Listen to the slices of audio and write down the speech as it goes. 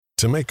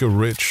To make a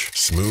rich,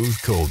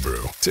 smooth cold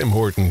brew, Tim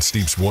Hortons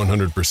steeps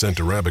 100%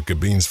 Arabica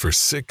beans for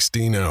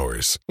 16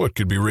 hours. What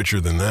could be richer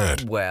than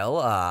that?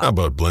 Well, How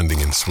about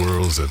blending in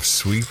swirls of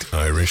sweet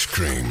Irish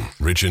cream?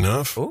 Rich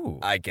enough? Ooh,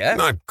 I guess.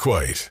 Not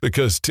quite,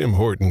 because Tim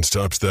Hortons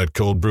tops that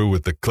cold brew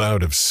with the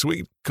cloud of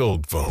sweet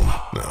cold foam.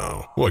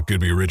 Now, what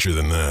could be richer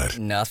than that?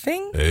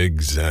 Nothing?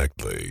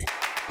 Exactly.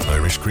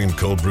 Irish cream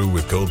cold brew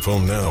with cold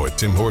foam now at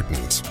Tim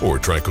Hortons. Or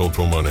try cold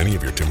foam on any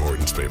of your Tim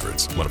Hortons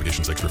favorites.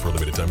 Modifications extra for a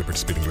limited time at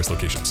participating U.S.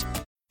 locations.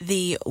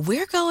 The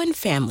We're Going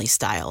Family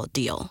Style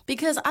deal.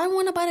 Because I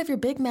want a bite of your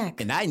Big Mac.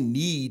 And I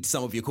need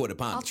some of your quarter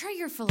pound. I'll try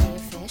your filet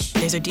of fish.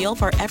 There's a deal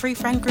for every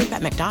friend group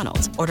at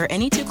McDonald's. Order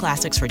any two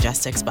classics for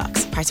just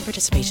 $6. Price of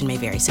participation may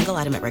vary. Single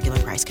item at regular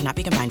price cannot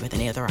be combined with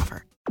any other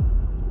offer.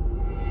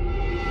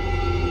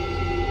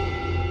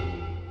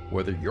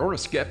 Whether you're a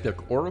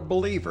skeptic or a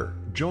believer,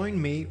 join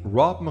me,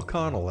 Rob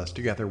McConnell, as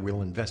together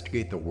we'll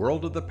investigate the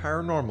world of the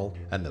paranormal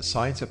and the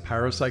science of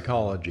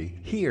parapsychology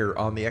here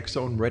on the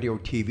X-Zone Radio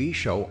TV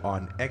show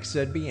on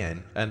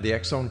XZBN and the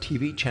X-Zone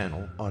TV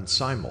channel on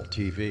Simul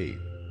TV.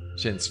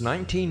 Since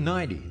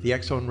 1990, the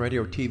X-Zone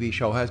Radio TV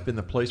show has been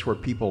the place where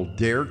people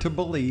dare to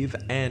believe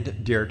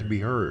and dare to be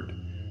heard.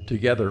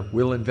 Together,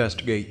 we'll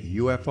investigate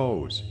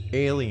UFOs,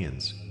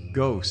 aliens,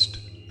 ghosts,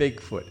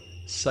 Bigfoot,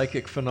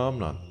 psychic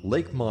phenomenon,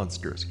 lake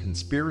monsters,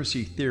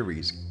 conspiracy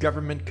theories,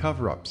 government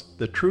cover-ups,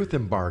 the truth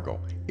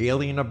embargo,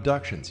 alien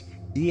abductions,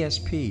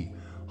 ESP,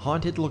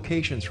 haunted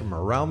locations from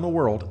around the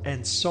world,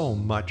 and so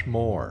much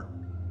more.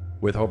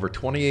 With over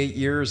 28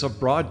 years of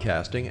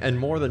broadcasting and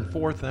more than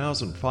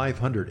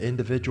 4,500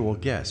 individual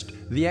guests,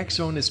 the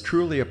X-Zone is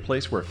truly a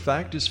place where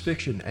fact is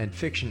fiction and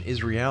fiction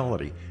is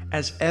reality,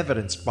 as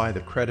evidenced by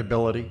the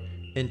credibility,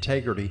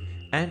 integrity,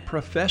 and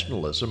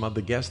professionalism of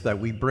the guests that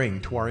we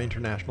bring to our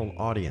international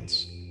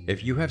audience.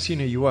 If you have seen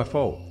a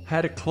UFO,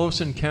 had a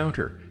close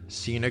encounter,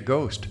 seen a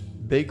ghost,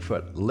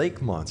 Bigfoot,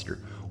 lake monster,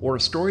 or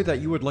a story that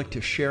you would like to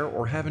share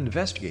or have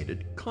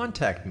investigated,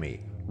 contact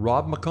me,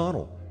 Rob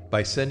McConnell,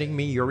 by sending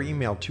me your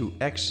email to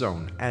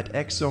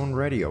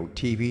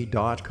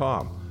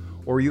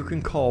xzone@xzoneradiotv.com, or you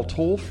can call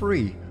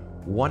toll-free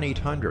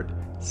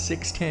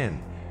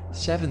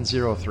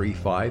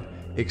 1-800-610-7035,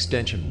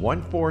 extension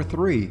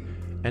 143,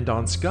 and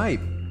on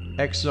Skype,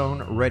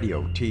 X-Zone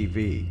Radio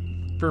TV.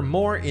 For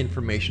more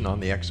information on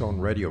the X-Zone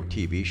Radio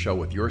TV show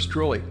with yours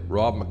truly,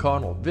 Rob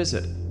McConnell,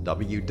 visit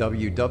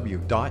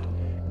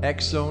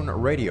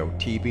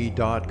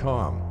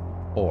www.xzoneradiotv.com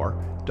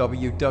or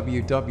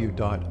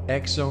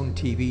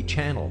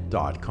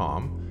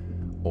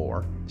www.xzonetvchannel.com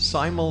or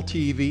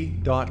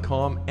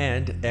simultv.com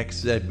and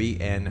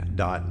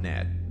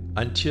xzbn.net.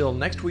 Until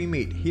next we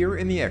meet here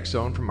in the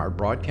X-Zone from our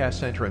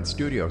broadcast center and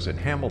studios in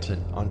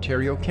Hamilton,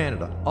 Ontario,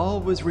 Canada,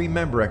 always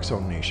remember,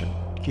 X-Zone Nation,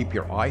 keep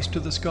your eyes to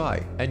the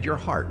sky and your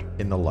heart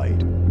in the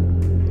light.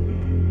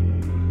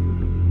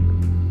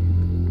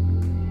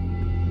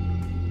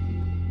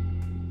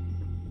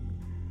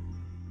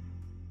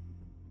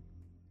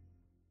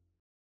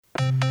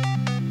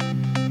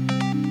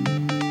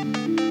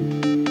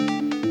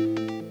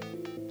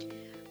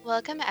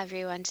 Welcome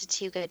everyone to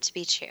Too Good to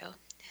Be True.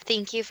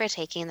 Thank you for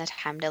taking the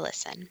time to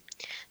listen.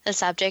 The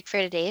subject for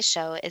today's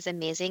show is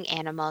amazing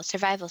animal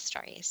survival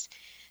stories,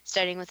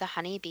 starting with the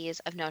honeybees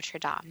of Notre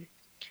Dame.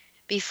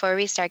 Before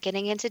we start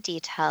getting into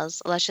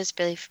details, let's just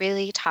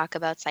briefly talk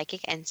about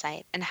psychic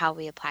insight and how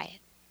we apply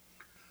it.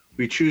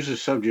 We choose a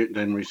subject,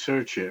 then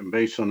research it, and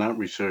based on that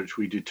research,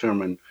 we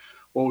determine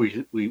what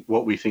we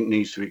think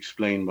needs to be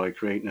explained by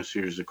creating a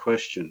series of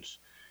questions.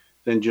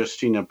 Then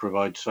Justina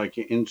provides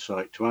psychic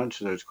insight to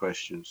answer those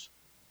questions.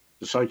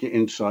 The psychic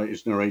insight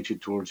is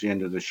narrated towards the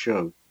end of the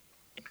show.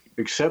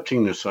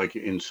 Accepting the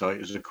psychic insight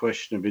is a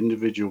question of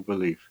individual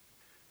belief.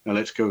 Now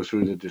let's go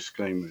through the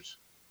disclaimers.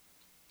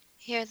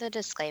 Here are the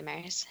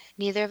disclaimers.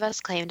 Neither of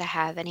us claim to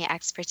have any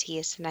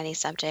expertise in any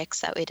subjects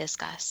that we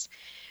discuss.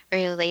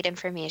 We relate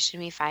information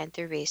we find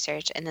through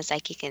research and the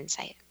psychic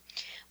insight.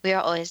 We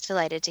are always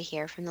delighted to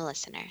hear from the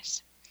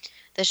listeners.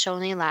 The show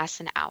only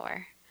lasts an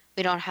hour.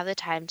 We don't have the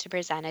time to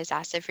present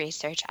exhaustive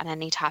research on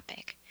any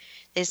topic.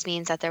 This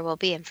means that there will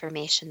be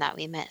information that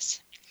we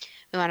miss.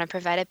 We want to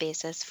provide a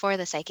basis for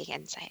the psychic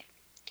insight.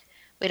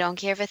 We don't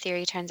care if a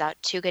theory turns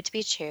out too good to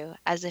be true,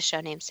 as the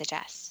show name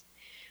suggests.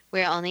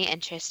 We are only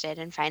interested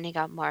in finding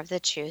out more of the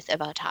truth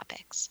about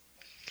topics.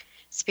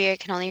 Spirit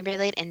can only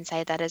relate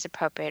insight that is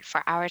appropriate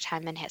for our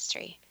time and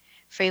history.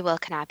 Free will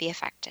cannot be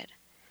affected.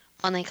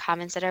 Only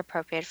comments that are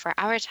appropriate for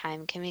our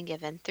time can be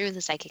given through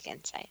the psychic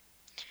insight.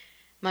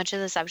 Much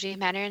of the subject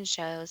matter in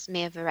shows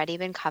may have already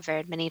been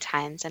covered many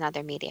times in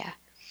other media.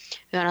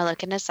 We want to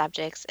look into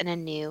subjects in a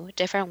new,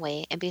 different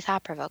way and be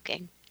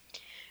thought-provoking.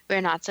 We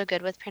are not so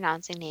good with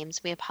pronouncing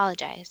names, we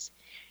apologize.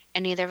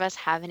 And neither of us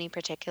have any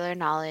particular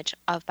knowledge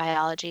of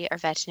biology or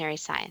veterinary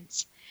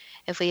science.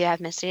 If we have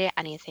misstated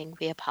anything,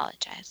 we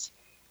apologize.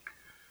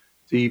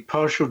 The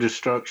partial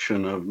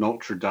destruction of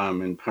Notre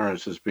Dame in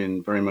Paris has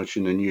been very much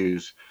in the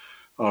news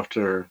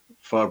after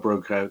fire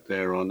broke out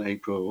there in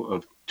April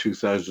of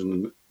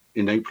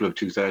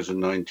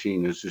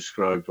 2019, as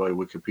described by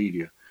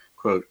Wikipedia.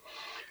 Quote,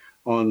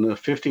 On the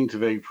 15th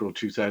of April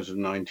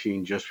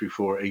 2019, just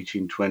before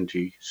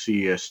 1820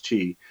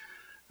 CEST,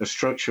 a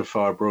structure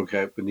fire broke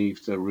out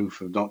beneath the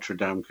roof of Notre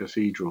Dame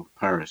Cathedral,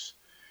 Paris.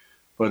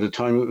 By the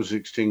time it was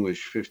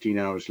extinguished, 15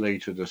 hours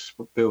later, the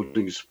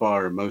building's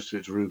spire and most of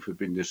its roof had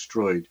been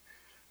destroyed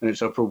and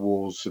its upper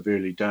walls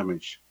severely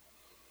damaged.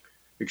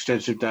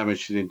 Extensive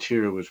damage to the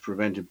interior was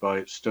prevented by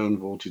its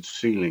stone-vaulted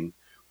ceiling,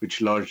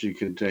 which largely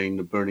contained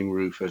the burning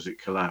roof as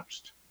it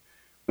collapsed.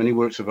 Many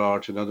works of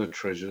art and other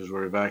treasures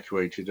were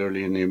evacuated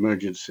early in the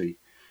emergency,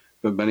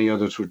 but many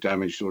others were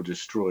damaged or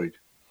destroyed.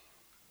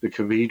 The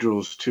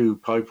cathedral's 2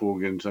 pipe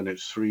organs and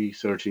its 3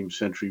 13th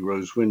century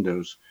rose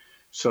windows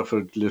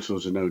suffered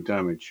little to no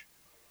damage.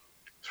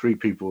 3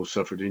 people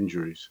suffered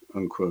injuries,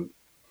 unquote.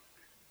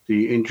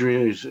 The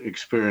injuries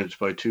experienced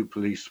by 2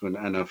 policemen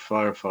and a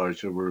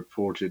firefighter were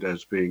reported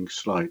as being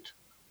slight.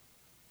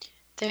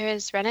 There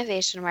is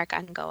renovation work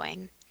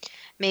ongoing.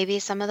 Maybe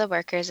some of the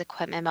workers'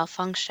 equipment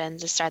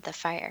malfunctioned to start the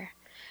fire.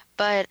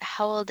 But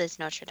how old is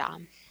Notre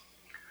Dame?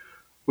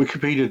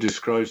 Wikipedia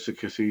describes the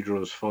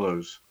cathedral as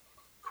follows,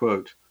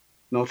 quote,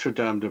 Notre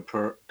Dame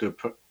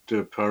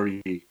de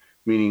Paris,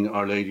 meaning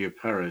Our Lady of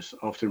Paris,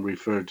 often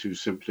referred to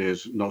simply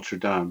as Notre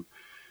Dame,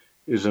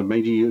 is a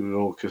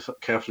medieval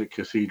Catholic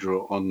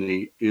cathedral on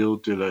the Ile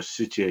de la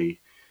Cité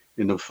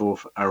in the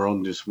 4th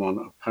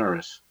arrondissement of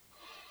Paris.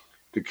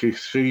 The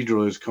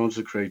cathedral is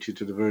consecrated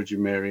to the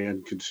Virgin Mary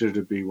and considered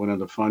to be one of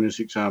the finest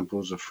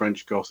examples of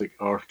French Gothic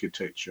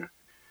architecture.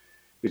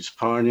 Its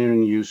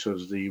pioneering use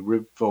of the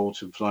ribbed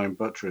vault and flying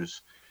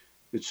buttress,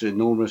 its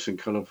enormous and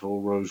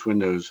colourful rose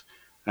windows,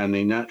 and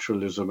the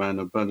naturalism and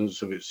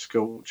abundance of its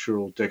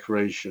sculptural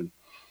decoration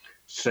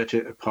set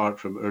it apart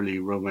from early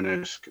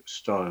Romanesque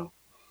style.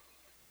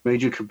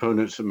 Major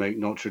components that make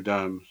Notre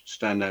Dame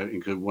stand out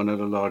include one of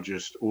the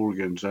largest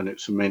organs and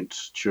its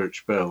immense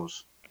church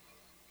bells.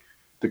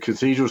 The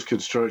cathedral's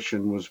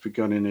construction was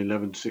begun in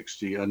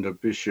 1160 under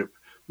Bishop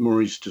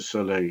Maurice de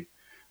Soleil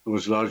and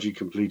was largely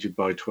completed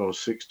by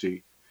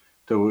 1260,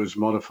 though it was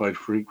modified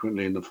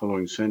frequently in the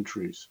following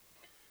centuries.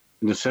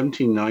 In the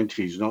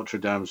 1790s, Notre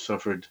Dame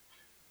suffered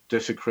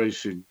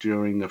desecration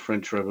during the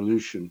French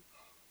Revolution.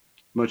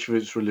 Much of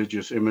its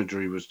religious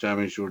imagery was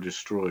damaged or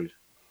destroyed.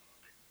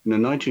 In the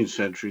 19th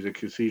century, the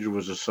cathedral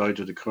was the site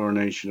of the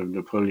coronation of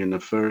Napoleon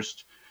I,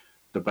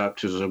 the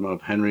baptism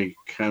of Henry,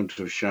 Count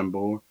of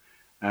Chambord,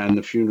 and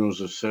the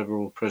funerals of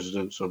several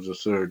presidents of the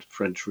Third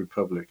French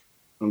Republic,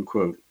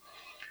 unquote.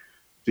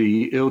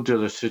 The Ile de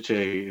la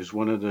Cité is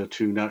one of the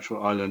 2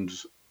 natural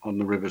islands on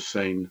the River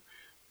Seine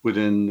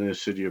within the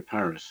city of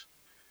Paris.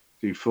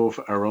 The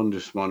 4th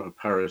arrondissement of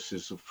Paris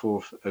is the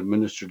 4th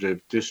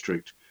administrative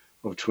district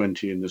of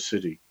 20 in the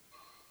city.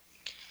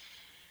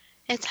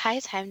 It's high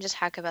time to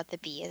talk about the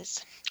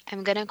bees.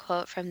 I'm going to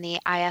quote from the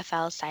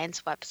IFL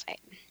Science website.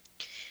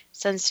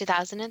 Since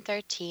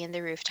 2013,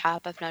 the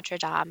rooftop of Notre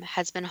Dame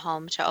has been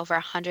home to over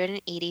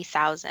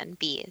 180,000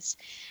 bees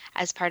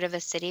as part of a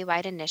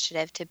citywide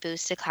initiative to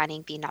boost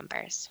declining bee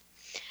numbers.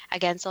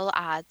 Against all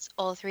odds,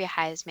 all 3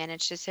 hives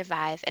managed to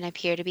survive and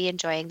appear to be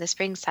enjoying the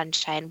spring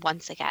sunshine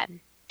once again.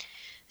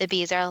 The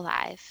bees are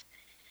alive.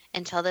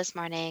 Until this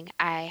morning,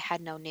 I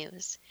had no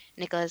news.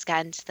 Nicholas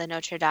Gens, the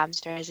Notre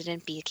Dame's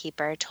resident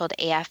beekeeper, told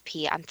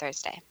AFP on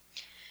Thursday.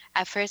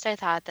 At first, I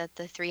thought that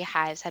the 3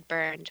 hives had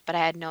burned, but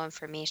I had no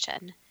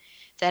information.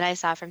 Then I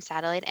saw from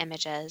satellite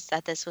images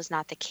that this was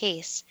not the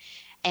case,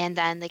 and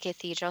then the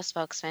cathedral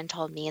spokesman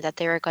told me that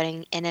they were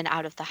going in and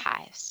out of the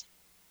hives.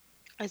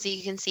 As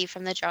you can see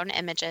from the drone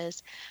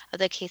images of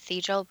the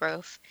cathedral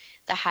roof,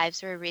 the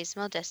hives were a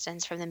reasonable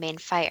distance from the main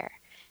fire.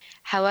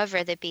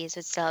 However, the bees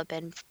would still have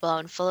been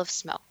blown full of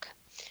smoke.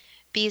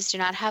 Bees do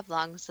not have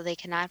lungs, so they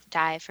cannot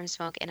die from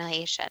smoke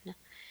inhalation.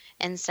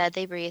 Instead,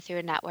 they breathe through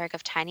a network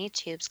of tiny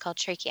tubes called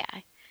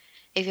tracheae.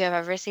 If you have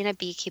ever seen a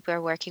beekeeper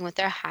working with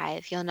their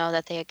hive, you'll know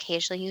that they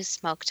occasionally use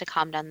smoke to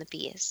calm down the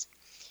bees.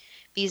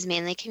 Bees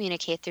mainly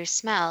communicate through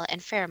smell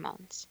and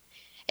pheromones.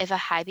 If a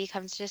hive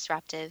becomes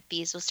disruptive,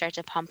 bees will start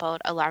to pump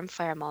out alarm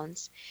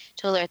pheromones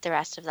to alert the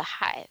rest of the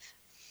hive.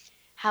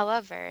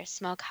 However,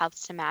 smoke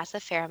helps to mask the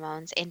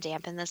pheromones and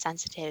dampen the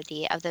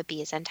sensitivity of the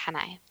bees'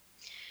 antennae.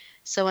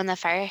 So when the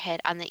fire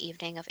hit on the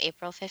evening of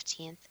April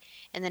 15th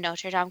in the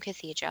Notre Dame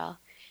Cathedral,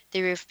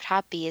 the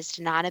rooftop bees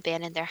did not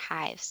abandon their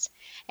hives,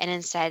 and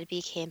instead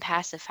became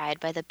pacified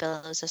by the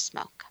billows of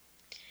smoke.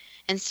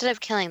 Instead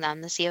of killing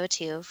them, the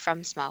CO2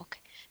 from smoke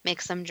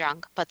makes them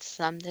drunk, puts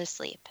them to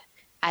sleep,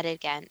 added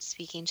Gent,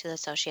 speaking to the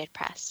Associated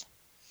Press.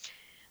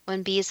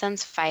 When bees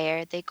sense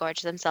fire, they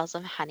gorge themselves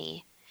of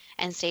honey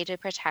and stay to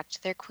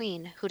protect their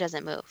queen, who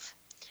doesn't move.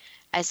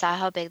 I saw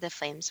how big the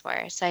flames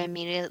were, so I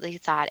immediately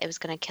thought it was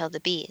going to kill the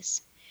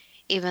bees.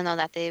 Even though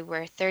that they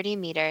were 30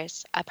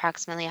 meters,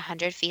 approximately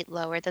 100 feet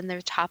lower than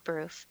the top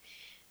roof,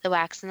 the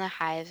wax in the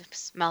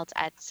hives melt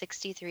at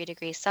 63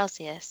 degrees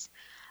Celsius,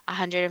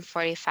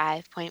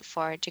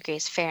 145.4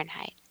 degrees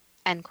Fahrenheit,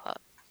 end quote.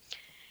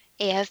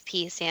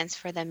 AFP stands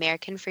for the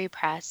American Free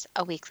Press,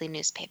 a weekly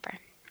newspaper.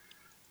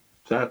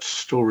 That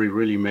story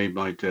really made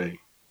my day.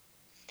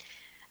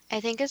 I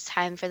think it's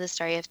time for the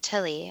story of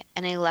Tilly,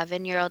 an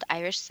 11-year-old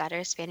Irish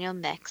Setter Spaniel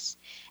mix,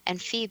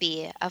 and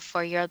Phoebe, a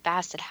 4-year-old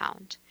Basset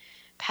Hound,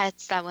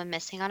 pets that went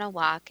missing on a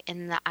walk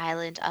in the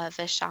island of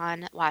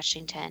Vashon,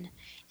 Washington,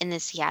 in the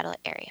Seattle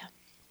area.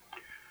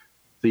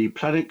 The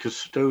Planet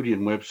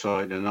Custodian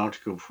website, an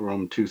article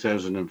from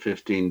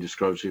 2015,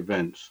 describes the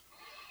events.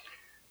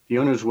 The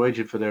owners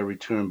waited for their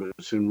return but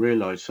soon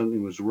realized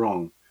something was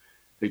wrong.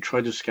 They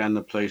tried to scan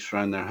the place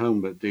around their home,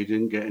 but they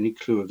didn't get any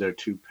clue of their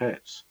two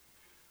pets.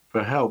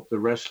 For help, the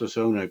restless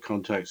owner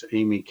contacts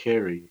Amy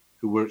Carey,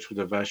 who works with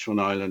the Vashon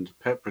Island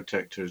Pet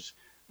Protectors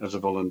as a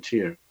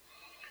volunteer.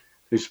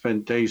 They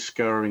spent days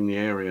scouring the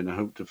area in the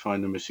hope to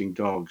find the missing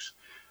dogs,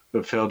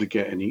 but failed to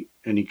get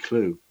any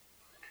clue.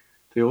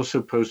 They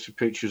also posted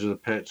pictures of the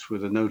pets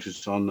with a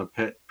notice on the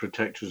Pet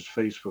Protectors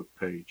Facebook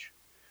page.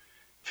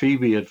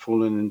 Phoebe had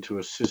fallen into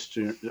a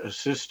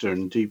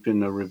cistern deep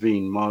in a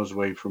ravine miles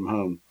away from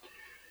home.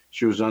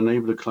 She was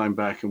unable to climb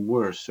back, and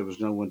worse, there was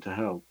no one to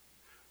help.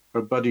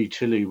 Her buddy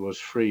Tilly was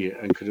free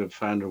and could have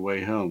found her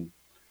way home.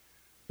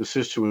 The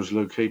cistern was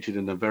located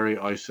in a very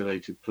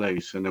isolated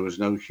place, and there was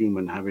no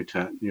human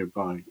habitat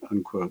nearby,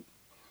 unquote.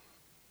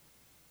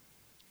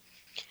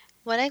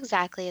 What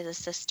exactly is a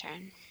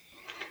cistern?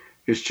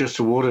 It's just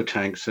a water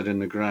tank set in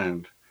the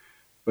ground,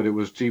 but it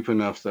was deep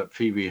enough that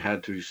Phoebe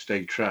had to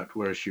stay trapped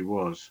where she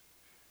was.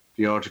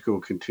 The article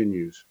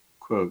continues,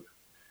 quote,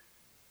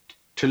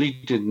 Tilly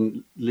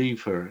didn't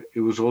leave her.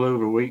 It was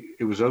over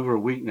a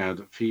week now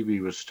that Phoebe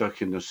was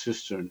stuck in the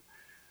cistern.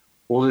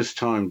 All this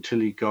time,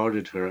 Tilly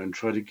guarded her and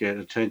tried to get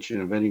attention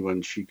of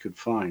anyone she could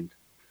find.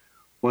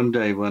 One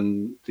day,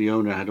 when the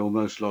owner had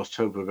almost lost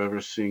hope of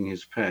ever seeing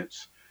his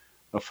pets,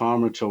 a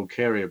farmer told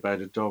Carey about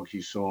a dog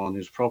he saw on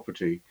his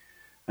property,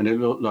 and it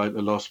looked like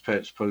the lost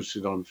pets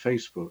posted on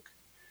Facebook.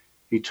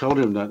 He told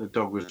him that the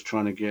dog was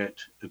trying to get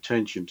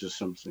attention to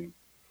something.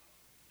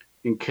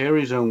 In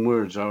Carey's own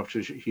words,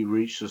 after he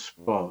reached the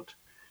spot,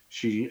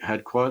 she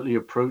had quietly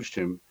approached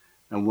him,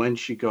 and when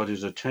she got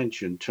his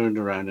attention, turned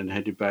around and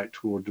headed back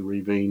toward the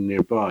ravine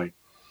nearby.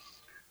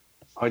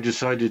 I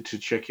decided to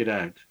check it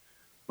out.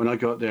 When I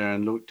got there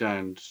and looked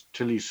down,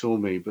 Tilly saw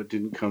me but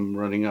didn't come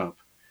running up.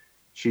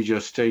 She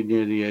just stayed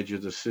near the edge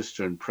of the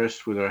cistern,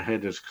 pressed with her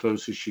head as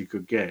close as she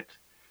could get.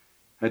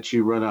 Had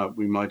she run up,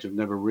 we might have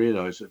never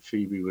realized that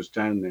Phoebe was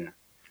down there.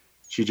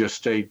 She just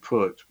stayed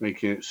put,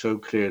 making it so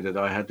clear that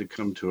I had to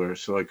come to her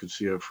so I could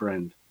see her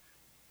friend.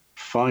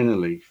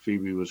 Finally,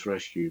 Phoebe was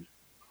rescued.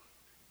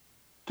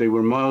 They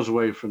were miles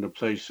away from the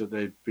place that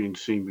they'd been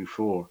seen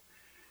before.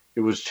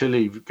 It was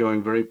Tilly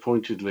going very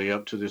pointedly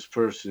up to this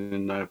person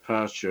in their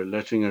pasture,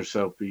 letting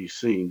herself be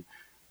seen,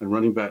 and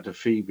running back to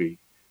Phoebe.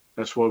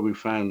 That's why we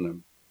found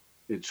them.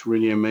 It's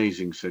really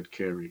amazing, said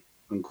Carey,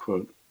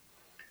 unquote.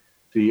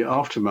 The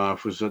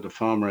aftermath was that the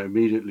farmer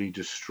immediately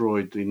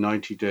destroyed the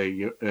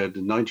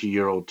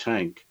 90-year-old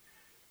tank.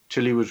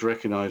 Tilly was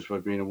recognized by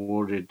being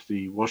awarded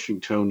the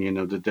Washingtonian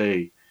of the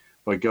Day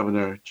by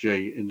Governor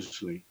Jay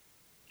Inslee.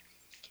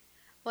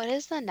 What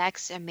is the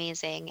next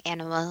amazing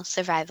animal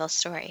survival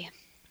story?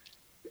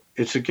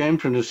 It's again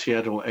from the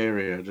Seattle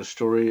area. The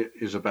story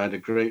is about a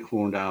great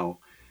horned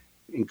owl,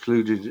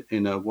 included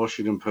in a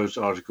Washington Post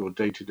article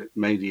dated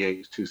May the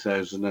 8th,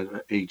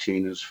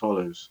 2018, as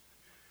follows.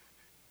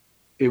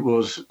 It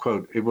was,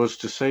 quote, it was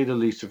to say the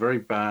least a very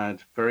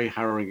bad, very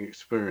harrowing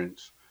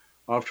experience.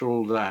 After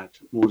all that,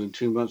 more than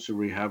 2 months of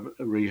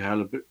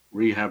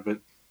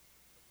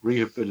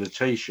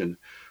rehabilitation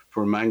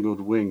for a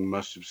mangled wing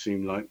must have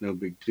seemed like no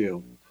big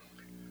deal.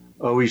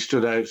 Oh, he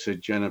stood out,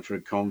 said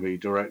Jennifer Convey,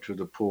 director of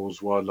the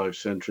Paul's Wildlife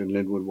Center in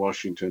Linwood,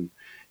 Washington.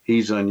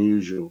 He's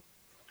unusual.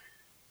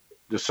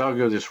 The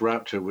saga of this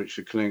raptor, which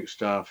the clinic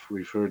staff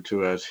referred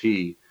to as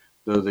he,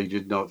 though they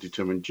did not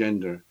determine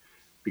gender,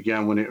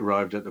 began when it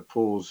arrived at the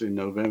Paul's in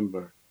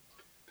November.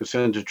 The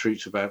center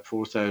treats about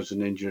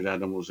 4,000 injured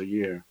animals a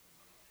year,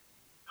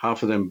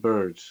 half of them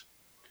birds.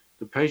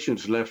 The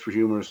patient's left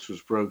humerus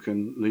was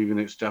broken, leaving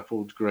its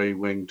dappled grey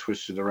wing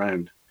twisted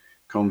around,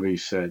 Convey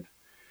said.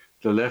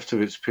 The left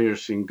of its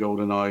piercing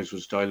golden eyes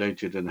was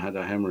dilated and had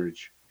a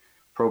hemorrhage,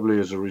 probably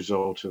as a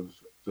result of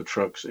the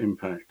truck's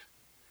impact.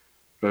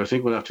 But I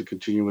think we'll have to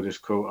continue with this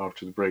quote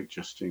after the break,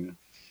 Justina.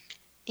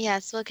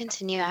 Yes, we'll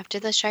continue after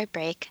the short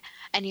break,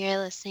 and you're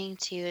listening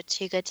to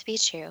Too Good to Be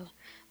True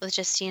with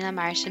Justina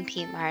Marsh and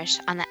Pete Marsh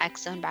on the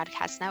X Zone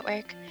Broadcast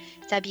Network,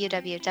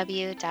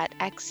 www.xzbn.net.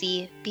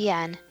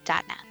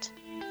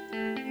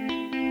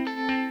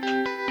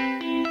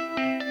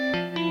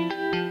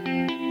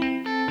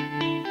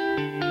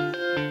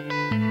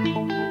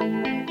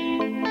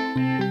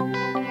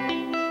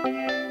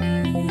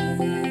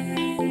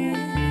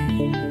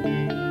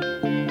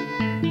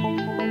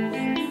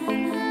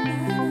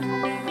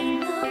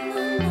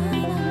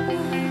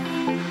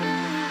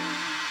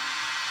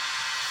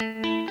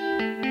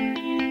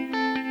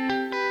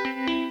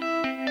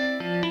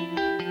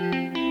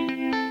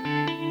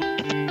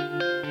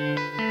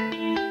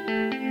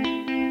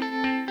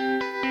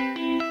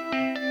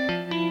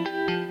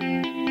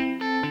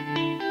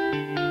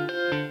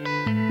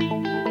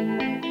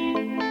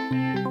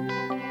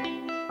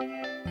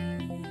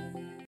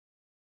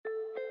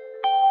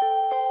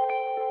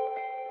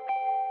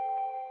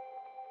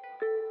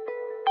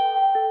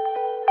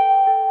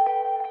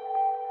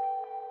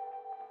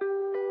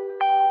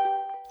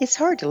 It's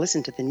hard to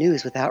listen to the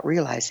news without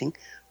realizing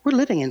we're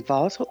living in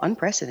volatile,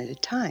 unprecedented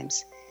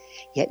times.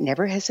 Yet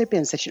never has there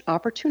been such an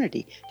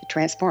opportunity to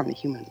transform the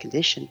human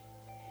condition.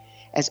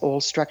 As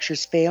old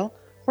structures fail,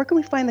 where can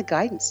we find the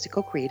guidance to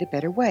co-create a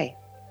better way?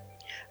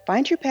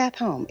 Find Your Path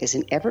Home is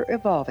an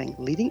ever-evolving,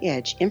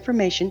 leading-edge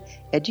information,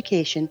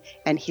 education,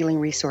 and healing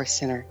resource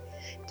center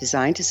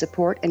designed to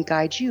support and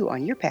guide you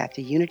on your path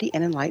to unity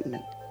and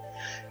enlightenment.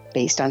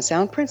 Based on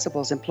sound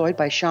principles employed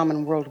by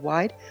shaman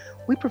worldwide,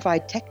 we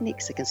provide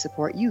techniques that can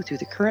support you through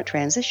the current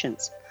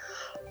transitions,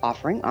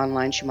 offering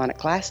online shamanic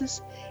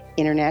classes,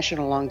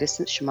 international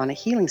long-distance shamanic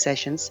healing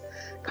sessions,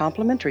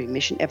 complimentary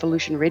Mission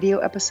Evolution radio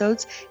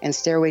episodes and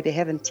Stairway to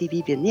Heaven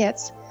TV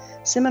vignettes,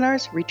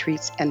 seminars,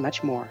 retreats, and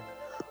much more.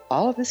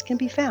 All of this can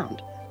be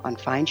found on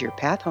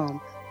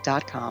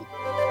findyourpathhome.com.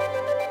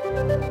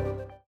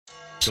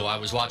 So I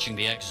was watching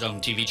the X Zone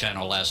TV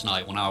channel last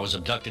night when I was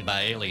abducted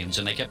by aliens,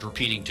 and they kept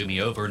repeating to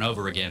me over and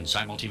over again,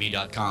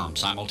 simultv.com,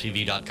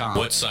 simultv.com.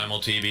 What's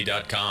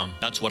simultv.com?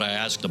 That's what I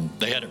asked them.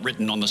 They had it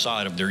written on the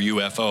side of their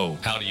UFO.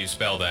 How do you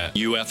spell that?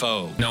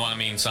 UFO. No, I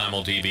mean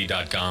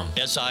simultv.com.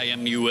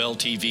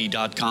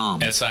 simultv.com.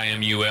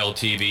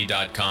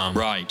 simultv.com.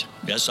 Right.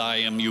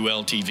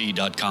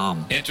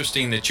 simultv.com.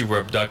 Interesting that you were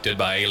abducted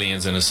by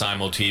aliens in a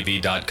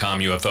simultv.com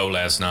UFO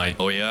last night.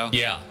 Oh, yeah?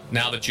 Yeah.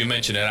 Now that you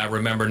mention it, I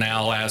remember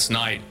now last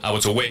night I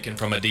was awakened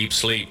from a deep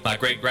sleep. My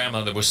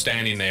great-grandmother was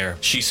standing there.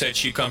 She said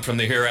she'd come from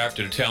the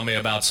hereafter to tell me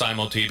about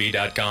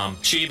simultv.com.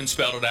 She even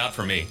spelled it out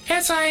for me.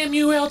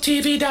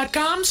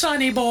 simultv.com,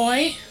 sonny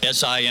boy.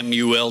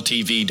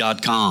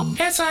 simultv.com.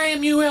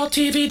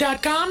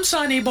 simultv.com,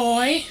 sonny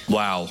boy.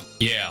 Wow.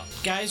 Yeah.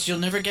 Guys, you'll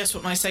never guess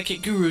what my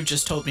psychic guru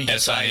just told me.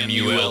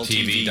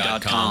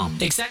 simultv.com.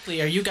 Exactly.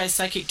 Are you guys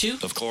psychic too?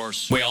 Of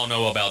course. We all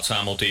know about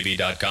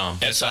simultv.com.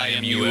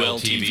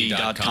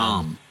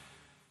 simultv.com.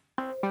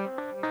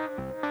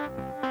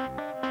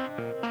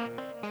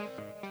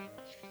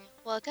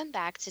 Welcome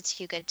back to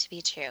Too Good to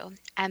Be True.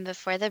 And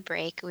before the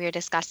break, we were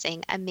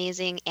discussing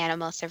amazing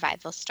animal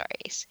survival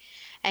stories.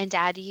 And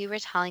Dad, you were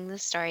telling the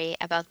story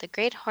about the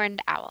great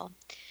horned owl.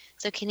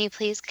 So can you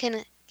please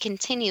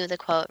continue the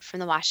quote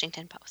from the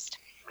Washington Post?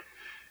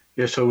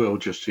 Yes, I will,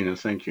 Justina.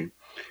 Thank you.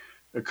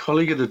 A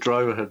colleague of the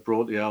driver had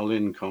brought the owl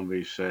in,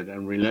 Convey said,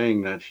 and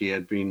relaying that he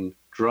had been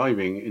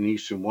driving in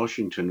eastern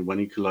Washington when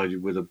he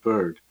collided with a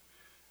bird.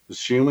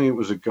 Assuming it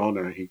was a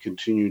goner, he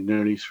continued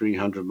nearly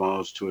 300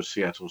 miles to a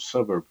Seattle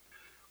suburb,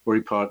 where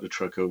he parked the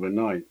truck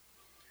overnight.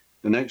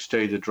 The next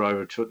day, the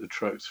driver took the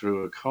truck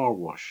through a car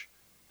wash,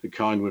 the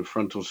kind with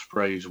frontal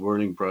sprays,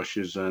 whirling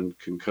brushes, and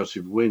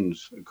concussive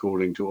winds,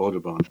 according to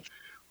Audubon,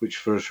 which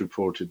first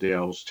reported the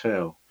owl's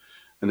tail,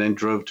 and then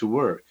drove to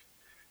work.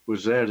 It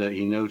was there that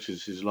he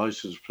noticed his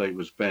license plate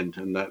was bent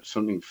and that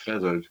something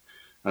feathered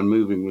and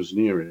moving was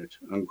near it,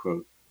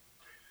 unquote.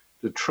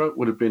 The truck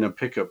would have been a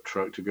pickup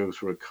truck to go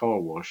through a car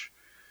wash.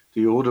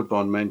 The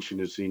Audubon mentioned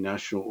is the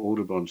National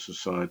Audubon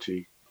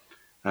Society,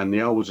 and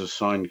the owl was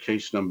assigned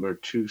case number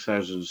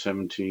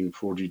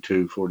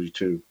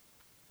 2017-4242.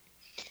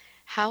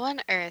 How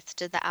on earth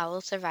did the owl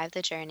survive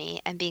the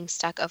journey and being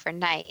stuck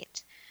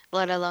overnight,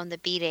 let alone the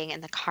beating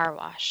and the car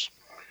wash?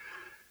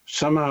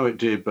 Somehow it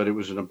did, but it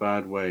was in a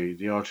bad way.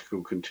 The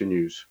article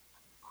continues,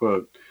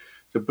 quote,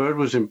 "The bird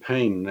was in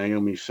pain,"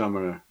 Naomi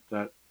Summer,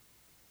 that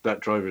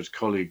driver's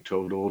colleague,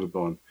 told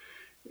Audubon.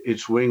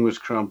 "Its wing was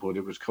crumpled.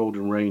 It was cold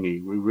and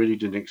rainy. We really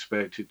didn't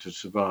expect it to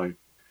survive."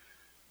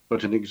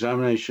 But an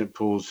examination at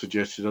Paul's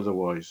suggested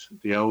otherwise.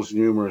 The owl's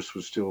numerus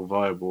was still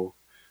viable,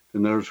 the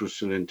nerves were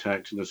still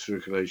intact, and the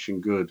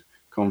circulation good,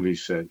 Convey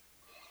said.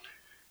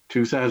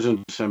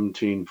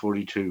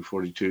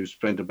 2017-4242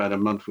 spent about a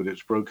month with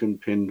its broken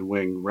pinned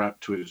wing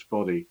wrapped to its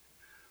body.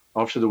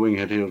 After the wing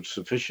had healed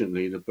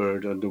sufficiently, the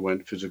bird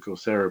underwent physical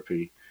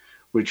therapy,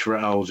 which for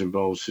owls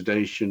involves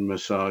sedation,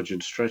 massage,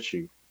 and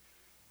stretching.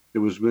 It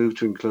was moved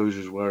to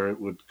enclosures where it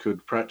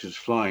could practice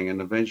flying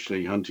and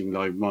eventually hunting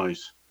live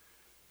mice.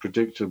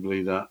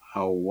 Predictably, the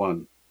owl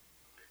won.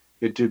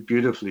 "It did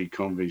beautifully,"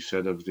 Convey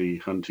said of the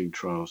hunting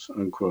trials,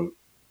 unquote.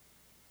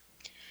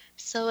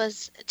 So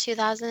was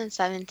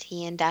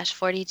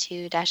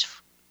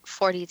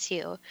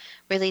 2017-42-42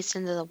 released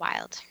into the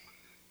wild?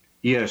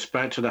 Yes,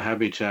 back to the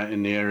habitat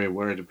in the area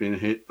where it had been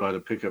hit by the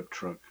pickup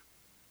truck.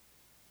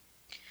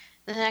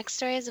 The next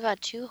story is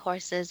about two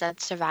horses that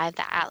survived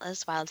the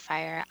Atlas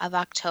wildfire of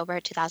October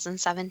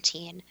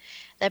 2017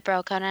 that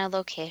broke out on a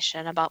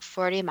location about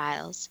 40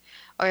 miles,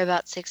 or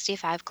about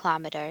 65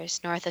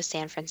 kilometers, north of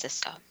San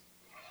Francisco.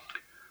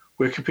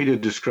 Wikipedia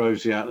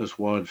describes the Atlas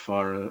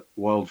wildfire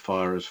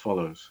as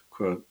follows,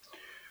 quote,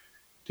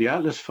 "The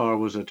Atlas fire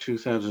was a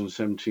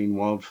 2017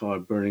 wildfire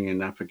burning in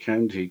Napa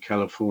County,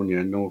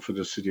 California, north of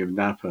the city of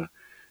Napa,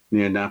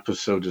 near Napa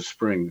Soda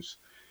Springs.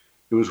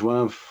 It was one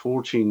of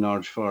 14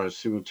 large fires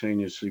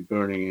simultaneously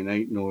burning in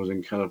 8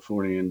 northern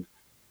Californian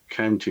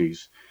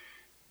counties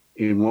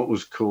in what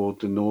was called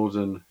the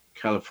Northern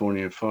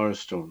California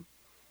Firestorm.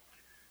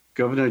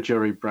 Governor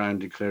Jerry Brown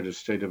declared a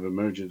state of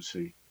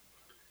emergency.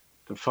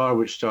 The fire,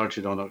 which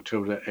started on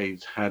October the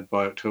 8th, had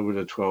by October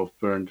the 12th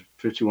burned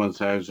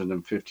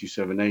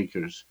 51,057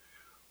 acres,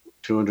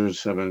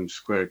 207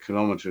 square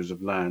kilometers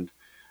of land,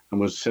 and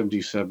was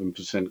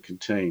 77%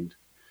 contained.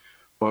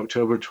 By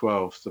October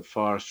 12th, the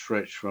fire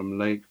stretched from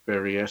Lake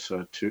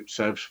Berryessa to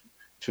south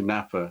to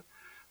Napa,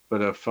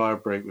 but a fire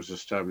break was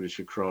established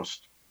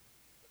across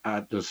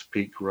Atlas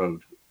Peak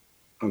Road.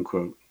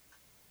 Unquote.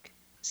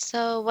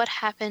 So, what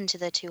happened to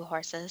the two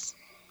horses?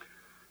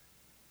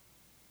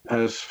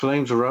 As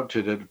flames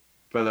erupted at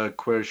Bella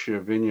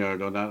Quercia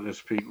Vineyard on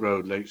Atlas Peak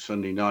Road late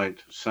Sunday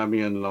night,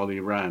 Sammy and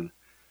Lolly ran.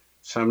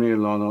 Sammy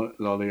and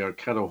Lolly are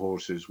cattle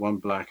horses, one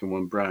black and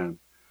one brown.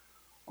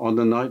 On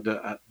the night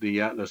that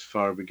the Atlas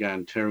fire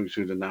began tearing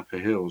through the Napa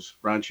Hills,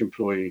 ranch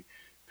employee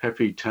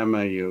Pepe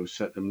Tamayo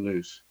set them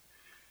loose.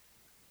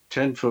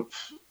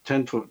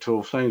 10-foot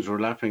tall flames were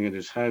lapping at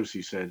his house,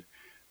 he said,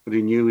 but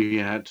he knew he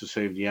had to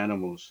save the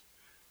animals.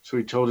 So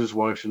he told his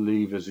wife to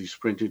leave as he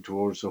sprinted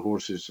towards the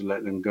horses to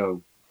let them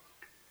go.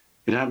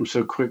 It happened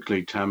so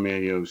quickly,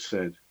 Tamayo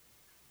said.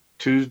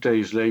 2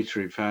 days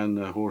later, he found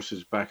the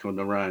horses back on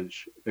the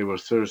ranch. They were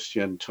thirsty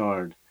and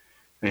tired.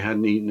 They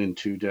hadn't eaten in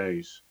 2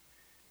 days.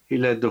 He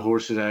led the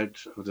horses out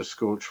of the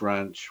scorched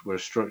ranch, where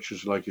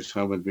structures like his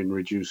home had been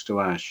reduced to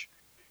ash.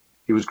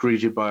 He was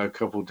greeted by a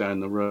couple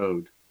down the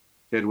road.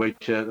 They had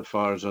waited out the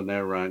fires on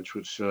their ranch,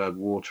 which still had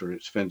water,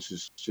 its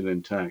fences still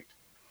intact.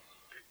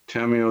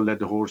 Tamayo led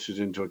the horses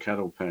into a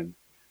cattle pen.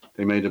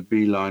 They made a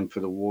beeline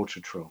for the water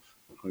trough.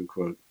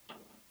 Unquote.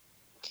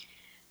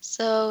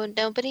 So,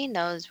 nobody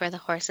knows where the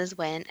horses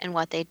went and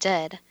what they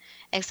did,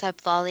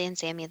 except Lolly and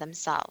Sammy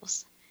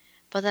themselves.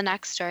 But the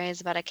next story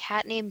is about a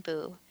cat named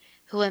Boo,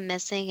 who went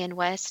missing in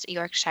West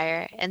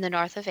Yorkshire in the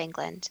north of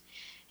England,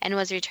 and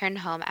was returned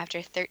home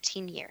after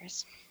 13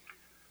 years.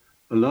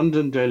 A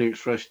London Daily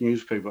Express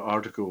newspaper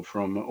article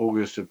from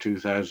August of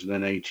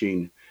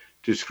 2018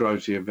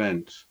 describes the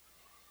events.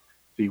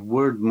 The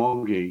word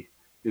moggy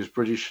is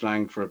British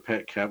slang for a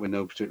pet cat with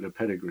no particular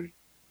pedigree.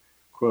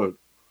 Quote,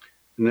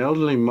 an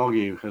elderly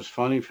moggy has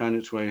finally found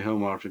its way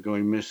home after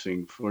going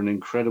missing for an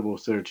incredible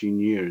 13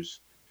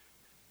 years.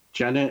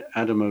 Janet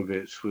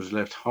Adamovitz was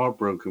left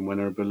heartbroken when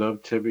her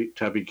beloved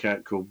tabby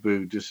cat called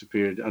Boo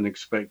disappeared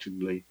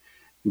unexpectedly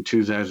in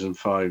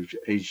 2005,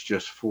 aged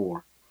just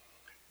 4.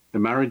 The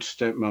married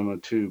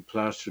stepmama, too,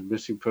 plastered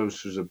missing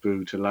posters of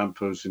Boo to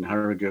lampposts in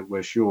Harrogate,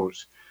 West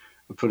Yorks,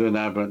 and put an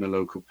advert in a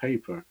local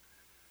paper.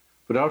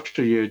 But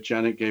after a year,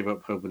 Janet gave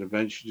up hope and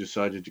eventually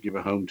decided to give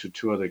a home to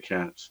 2 other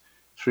cats,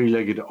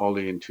 3-legged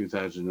Ollie in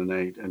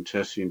 2008 and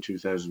Tessie in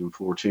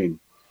 2014.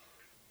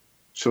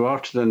 So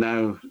after the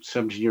now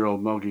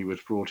 17-year-old Moggy was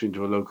brought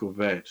into a local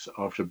vet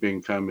after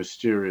being found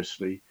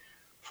mysteriously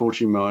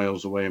 40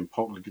 miles away in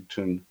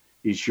Pocklington,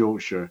 East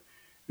Yorkshire,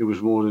 it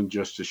was more than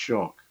just a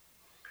shock.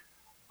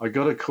 I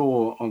got a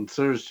call on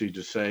Thursday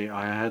to say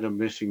I had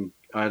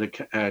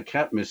a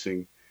cat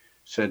missing,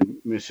 said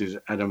Mrs.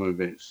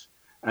 Adamovitz,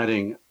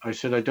 adding, I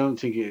said, I don't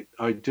think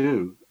I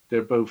do.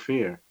 They're both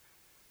here.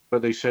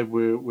 But they said,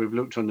 we've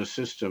looked on the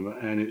system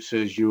and it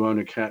says you own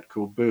a cat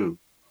called Boo.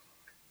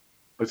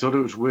 I thought it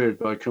was weird,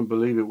 but I couldn't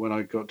believe it when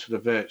I got to the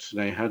vets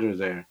and they had her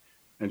there,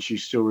 and she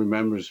still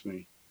remembers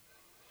me.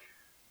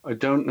 I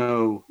don't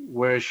know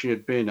where she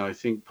had been, I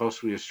think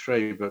possibly a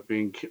stray, but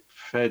being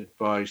fed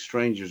by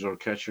strangers or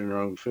catching her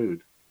own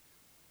food.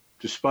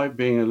 Despite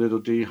being a little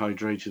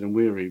dehydrated and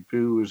weary,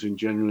 Boo was in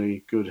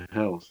generally good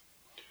health.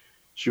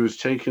 She was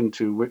taken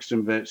to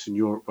Wixton Vets in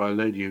York by a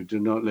lady who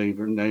did not leave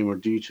her name or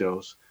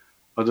details,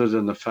 other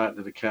than the fact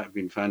that the cat had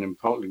been found in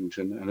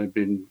Pocklington and had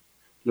been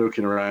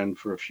lurking around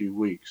for a few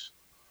weeks.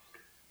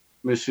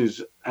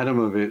 Mrs.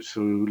 Adamovitz,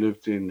 who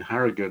lived in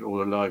Harrogate all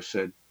her life,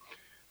 said,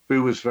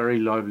 Boo was very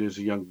lively as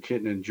a young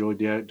kitten, enjoyed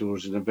the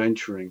outdoors and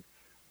adventuring,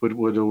 but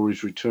would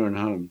always return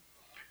home.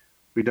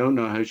 We don't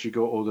know how she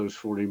got all those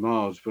 40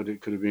 miles, but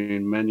it could have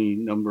been many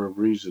number of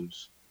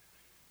reasons.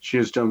 She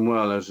has done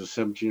well as a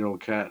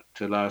 17-year-old cat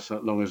to last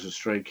that long as a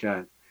stray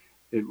cat.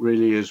 It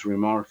really is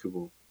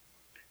remarkable.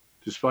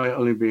 Despite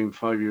only being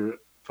 5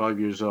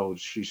 years old,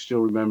 she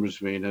still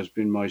remembers me and has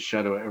been my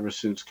shadow ever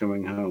since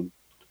coming home.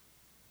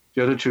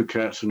 The other 2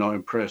 cats are not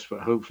impressed,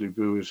 but hopefully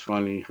Boo is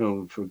finally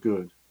home for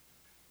good.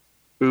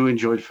 Boo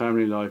enjoyed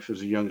family life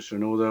as a youngster,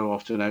 and although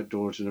often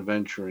outdoors and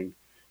adventuring,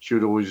 she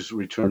would always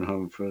return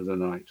home for the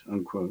night,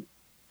 unquote.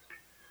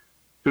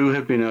 Boo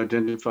had been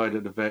identified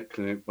at the vet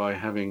clinic by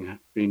having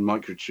been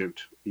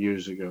microchipped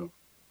years ago.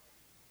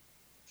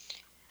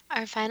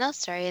 Our final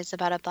story is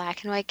about a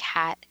black and white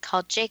cat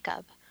called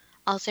Jacob,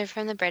 also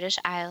from the British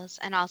Isles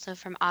and also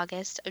from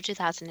August of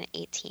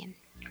 2018.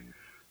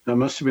 That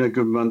must have been a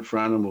good month for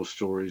animal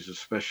stories,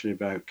 especially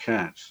about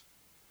cats.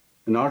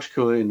 An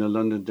article in the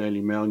London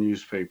Daily Mail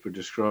newspaper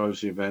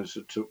describes the events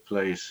that took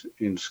place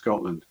in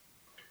Scotland.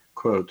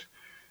 Quote,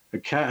 a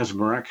cat has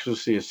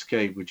miraculously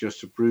escaped with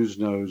just a bruised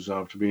nose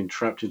after being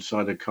trapped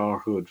inside a car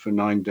hood for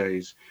 9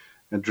 days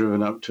and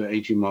driven up to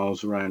 80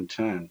 miles around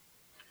town.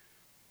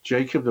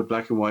 Jacob, the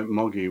black and white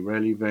moggy,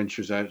 rarely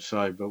ventures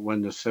outside, but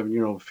when the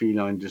 7-year-old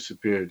feline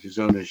disappeared, his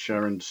owner,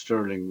 Sharon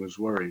Sterling, was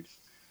worried.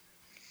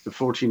 The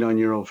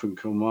 49-year-old from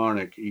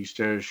Kilmarnock, East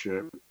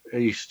Ayrshire,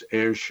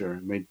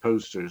 made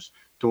posters,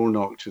 door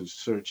knocked and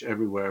searched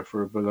everywhere for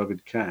her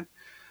beloved cat,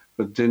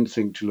 but didn't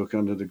think to look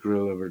under the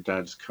grille of her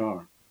dad's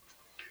car.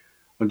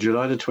 On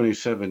July the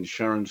 27th,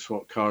 Sharon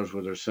swapped cars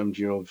with her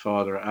 70-year-old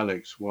father,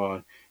 Alex,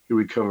 while he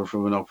recovered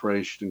from an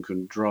operation and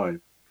couldn't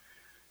drive.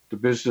 The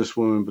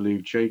businesswoman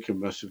believed Jacob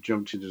must have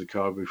jumped into the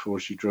car before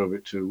she drove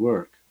it to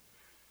work.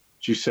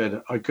 She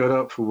said, "I got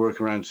up for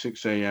work around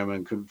 6 a.m.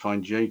 and couldn't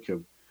find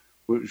Jacob,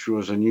 which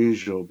was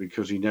unusual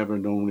because he never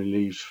normally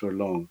leaves for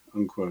long,"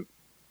 unquote.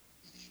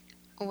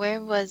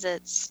 Where was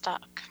it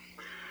stuck?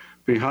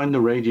 Behind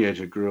the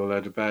radiator grille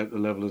at about the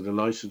level of the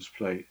license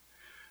plate.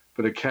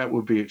 But a cat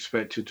would be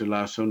expected to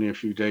last only a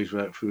few days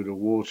without food or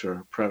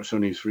water, perhaps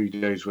only 3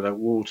 days without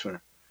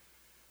water.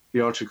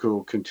 The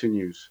article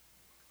continues,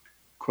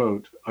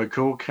 quote, "I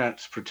called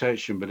cats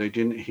protection, but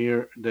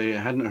they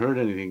hadn't heard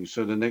anything,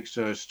 so the next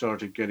day I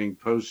started getting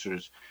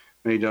posters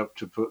made up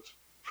to put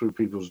through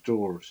people's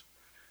doors.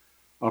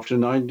 After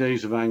 9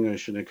 days of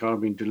anguish and the car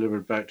being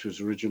delivered back to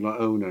its original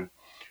owner,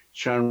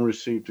 Sharon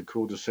received a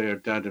call to say her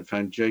dad had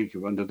found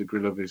Jacob under the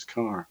grill of his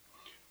car.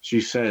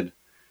 She said,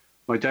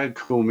 'My dad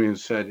called me and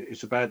said,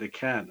 it's about the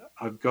cat.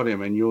 I've got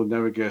him and you'll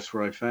never guess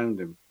where I found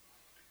him.'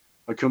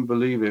 I couldn't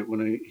believe it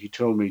when he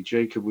told me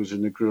Jacob was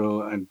in the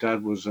grill and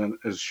Dad was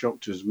as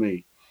shocked as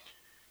me.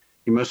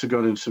 He must have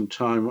got in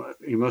sometime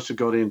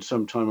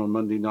on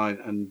Monday night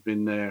and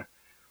been there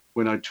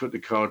when I took the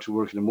car to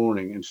work in the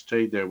morning and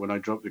stayed there when I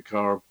dropped the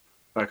car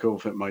back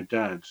off at my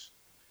dad's.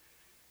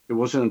 It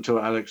wasn't until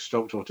Alex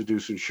stopped off to do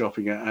some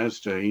shopping at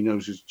Asda he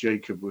noticed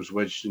Jacob was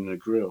wedged in the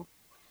grill.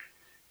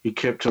 He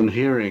kept on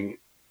hearing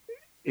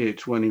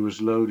it when he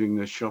was loading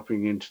the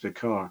shopping into the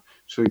car,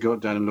 so he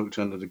got down and looked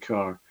under the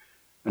car,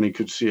 and he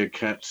could see a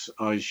cat's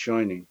eyes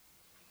shining.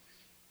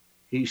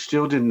 He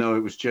still didn't know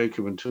it was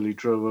Jacob until he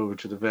drove over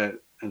to the vet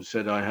and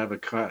said, 'I have a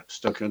cat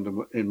stuck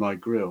in my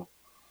grill.'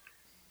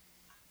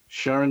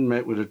 Sharon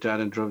met with her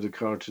dad and drove the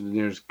car to the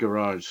nearest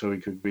garage so he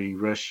could be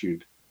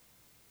rescued.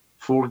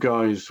 4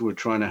 guys were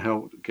trying to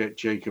help get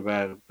Jacob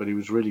out, but he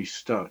was really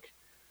stuck.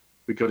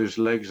 We got his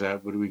legs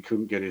out, but we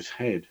couldn't get his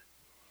head.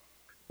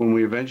 When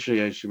we eventually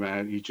edged him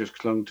out, he just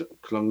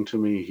clung to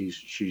me,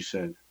 she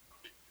said.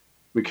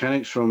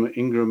 Mechanics from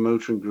Ingram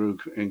Motoring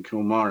Group in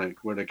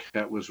Kilmarnock, where the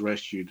cat was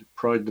rescued,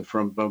 pried the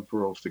front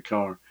bumper off the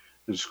car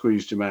and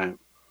squeezed him out.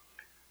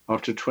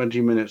 After 20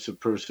 minutes of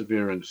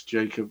perseverance,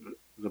 Jacob,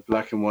 the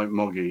black and white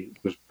moggy,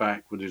 was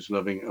back with his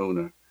loving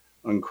owner,"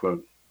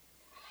 unquote.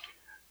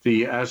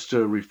 The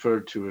Asda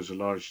referred to as a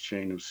large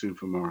chain of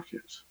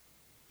supermarkets.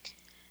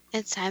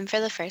 It's time for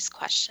the first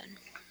question.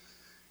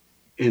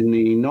 In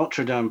the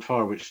Notre Dame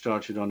fire, which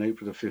started on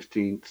April the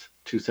 15th,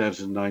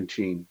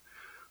 2019,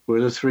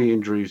 were the 3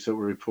 injuries that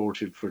were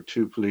reported for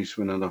 2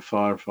 policemen and a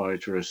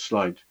firefighter as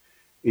slight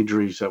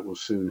injuries that will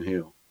soon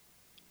heal?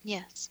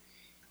 Yes.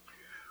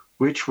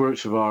 Which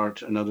works of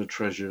art and other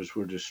treasures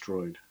were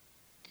destroyed?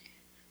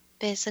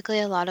 Basically,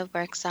 a lot of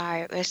works of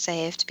art were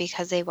saved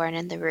because they weren't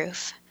in the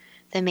roof.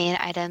 The main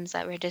items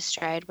that were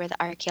destroyed were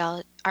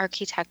the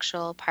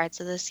architectural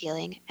parts of the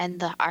ceiling and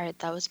the art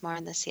that was more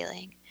on the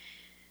ceiling.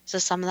 So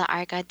some of the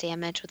art got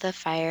damaged with the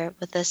fire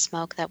with the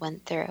smoke that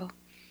went through.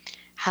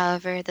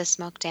 However, the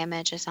smoke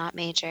damage is not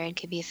major and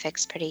can be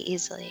fixed pretty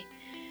easily.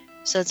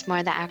 So it's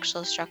more the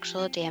actual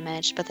structural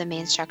damage, but the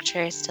main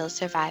structure is still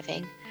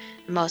surviving.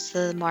 Most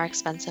of the more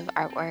expensive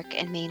artwork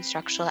and main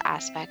structural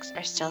aspects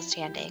are still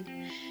standing.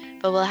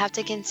 But we'll have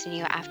to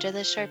continue after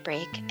this short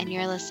break, and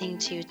you're listening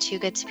to Too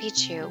Good to Be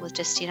True with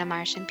Justina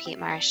Marsh and Pete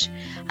Marsh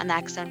on the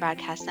X Zone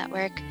Broadcast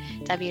Network,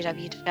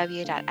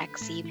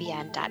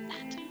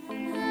 www.xzbn.net.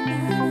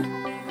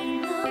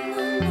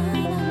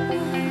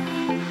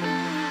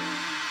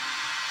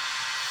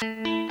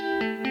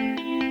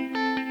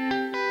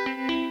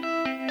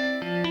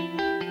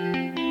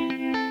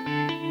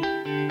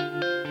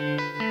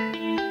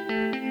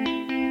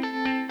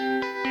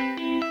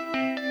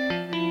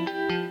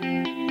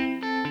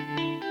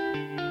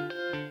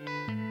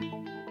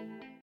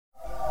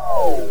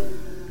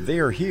 They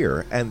are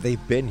here, and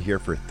they've been here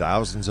for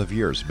thousands of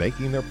years,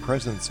 making their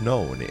presence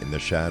known in the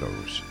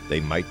shadows. They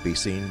might be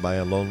seen by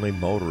a lonely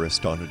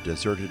motorist on a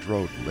deserted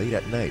road late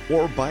at night,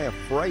 or by a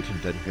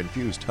frightened and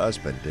confused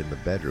husband in the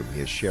bedroom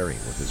he is sharing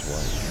with his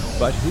wife.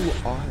 But who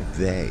are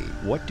they?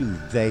 What do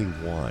they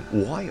want?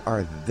 Why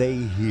are they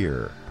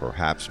here?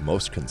 Perhaps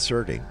most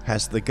concerning,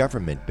 has the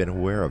government been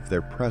aware of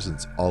their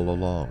presence all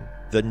along?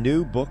 The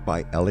new book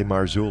by Ellie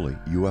Marzulli,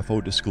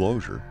 UFO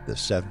Disclosure, the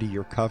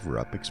 70-year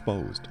cover-up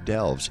exposed,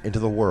 delves into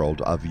the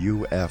world of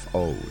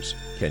UFOs.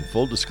 Can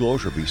full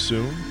disclosure be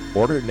soon?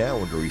 Order now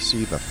and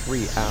receive a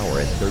free hour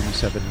and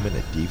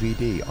 37-minute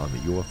DVD on the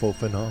UFO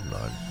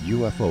phenomenon.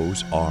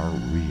 UFOs are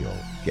real.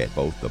 Get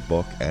both the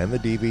book and the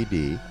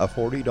DVD, a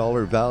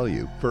 $40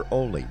 value, for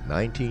only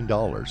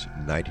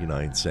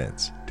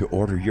 $19.99. To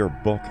order your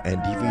book and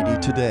DVD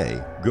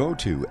today, go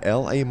to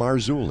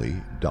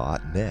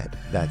lamarzulli.net.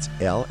 That's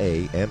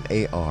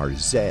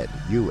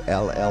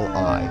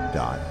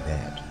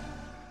LAMARZULLI.net.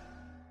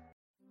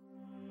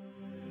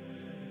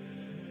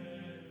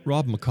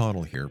 Rob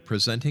McConnell here,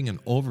 presenting an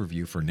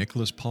overview for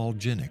Nicholas Paul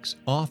Jennings,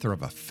 author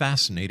of a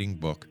fascinating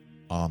book,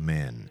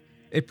 Amen.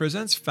 It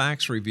presents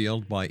facts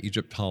revealed by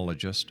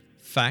Egyptologists,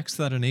 facts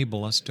that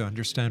enable us to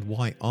understand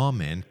why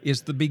Amen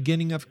is the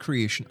beginning of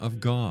creation of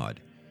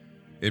God.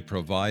 It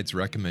provides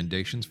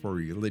recommendations for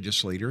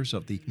religious leaders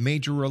of the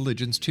major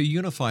religions to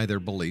unify their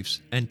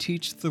beliefs and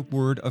teach the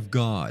Word of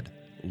God.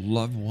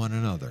 Love one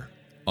another.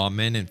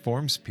 Amen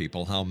informs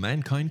people how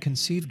mankind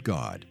conceived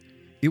God.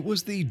 It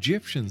was the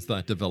Egyptians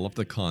that developed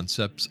the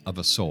concepts of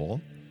a soul,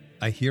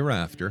 a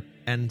hereafter,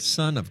 and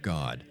Son of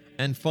God.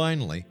 And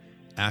finally,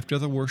 after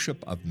the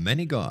worship of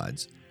many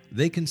gods,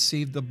 they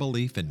conceived the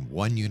belief in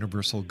one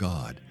universal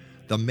God,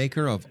 the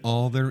maker of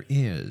all there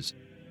is.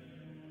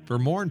 For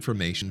more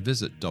information,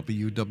 visit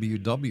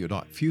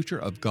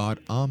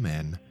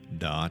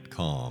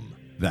www.futureofgodamen.com.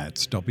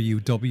 That's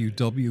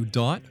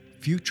www.future.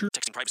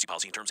 Texting privacy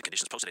policy and terms and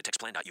conditions posted at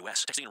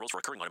textplan.us. Texting enrolls for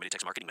recurring automated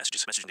text marketing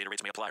messages. Message and data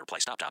rates may apply. Reply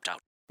stop to opt out.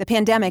 The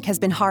pandemic has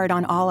been hard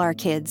on all our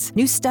kids.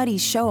 New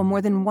studies show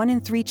more than 1 in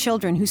 3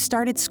 children who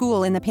started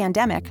school in the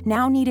pandemic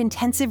now need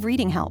intensive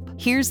reading help.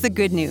 Here's the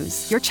good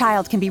news. Your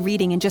child can be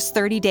reading in just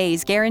 30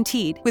 days,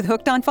 guaranteed, with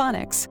Hooked on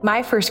Phonics.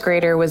 My first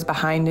grader was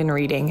behind in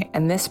reading,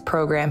 and this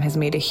program has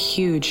made a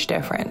huge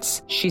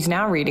difference. She's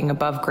now reading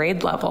above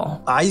grade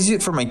level. I use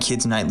it for my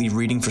kids' nightly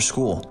reading for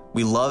school.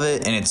 We love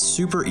it, and it's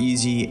super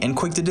easy and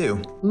quick to do.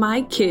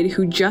 My kid,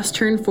 who just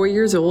turned 4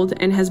 years old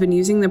and has been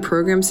using the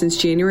program since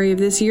January of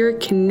this year,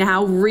 can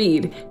now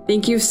read.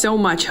 Thank you so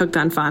much, Hooked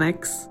on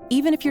Phonics.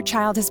 Even if your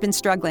child has been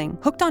struggling,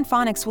 Hooked on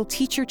Phonics will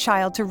teach your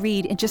child to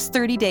read in just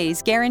 30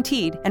 days,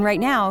 guaranteed. And right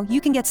now,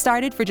 you can get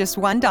started for just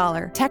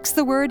 $1. Text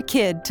the word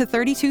KID to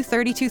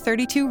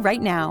 323232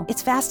 right now.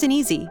 It's fast and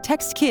easy.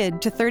 Text KID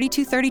to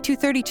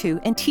 323232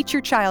 and teach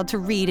your child to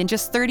read in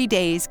just 30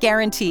 days,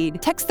 guaranteed.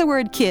 Text the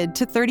word KID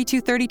to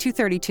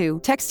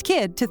 323232. Text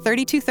KID to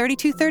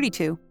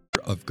 323232.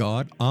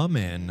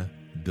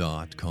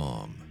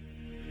 ofgodamen.com.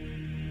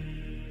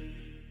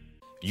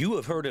 You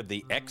have heard of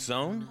the X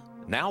Zone?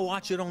 Now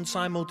watch it on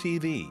Simul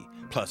TV,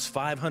 plus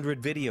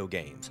 500 video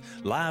games,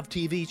 live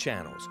TV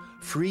channels,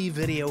 free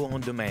video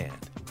on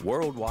demand,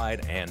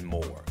 worldwide, and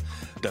more.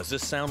 Does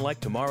this sound like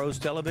tomorrow's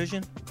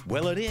television?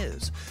 Well, it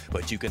is,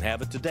 but you can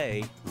have it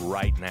today,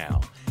 right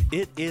now.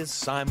 It is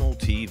Simul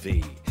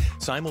TV.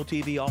 Simul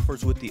TV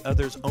offers what the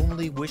others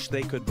only wish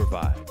they could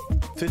provide.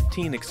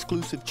 15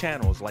 exclusive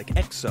channels like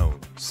X Zone,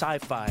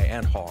 sci-fi,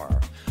 and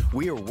horror.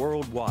 We are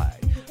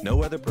worldwide.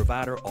 No other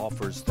provider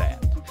offers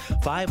that.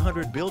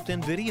 500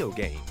 built-in video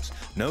games.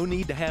 No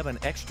need to have an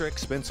extra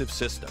expensive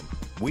system.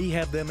 We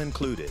have them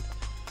included.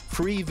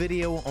 Free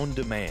video on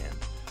demand.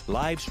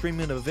 Live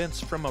streaming events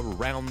from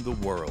around the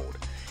world.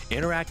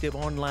 Interactive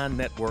online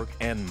network,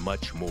 and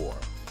much more.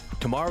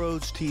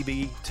 Tomorrow's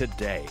TV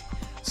today.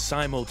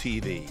 Simul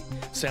TV.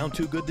 Sound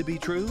too good to be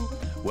true?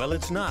 Well,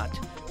 it's not.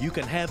 You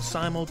can have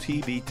Simul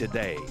TV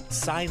today.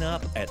 Sign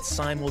up at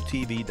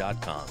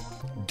simultv.com.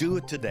 Do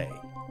it today.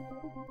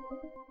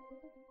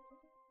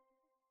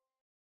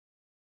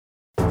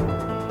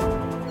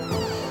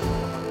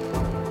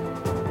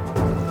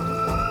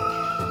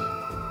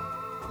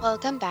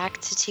 Welcome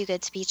back to Too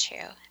Good to Be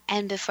True.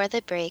 And before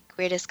the break,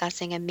 we're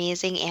discussing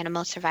amazing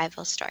animal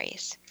survival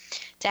stories.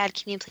 Dad,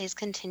 can you please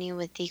continue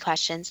with the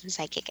questions and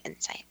psychic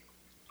insight?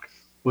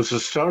 Was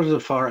the start of the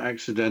fire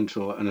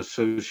accidental and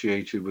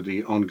associated with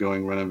the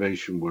ongoing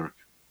renovation work?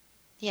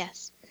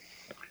 Yes.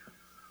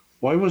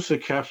 Why was the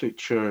Catholic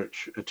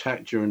Church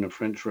attacked during the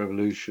French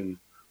Revolution,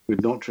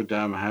 with Notre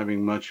Dame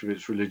having much of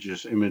its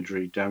religious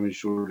imagery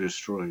damaged or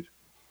destroyed?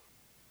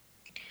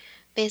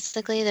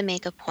 Basically, to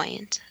make a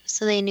point.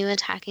 So they knew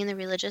attacking the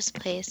religious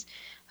place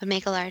would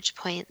make a large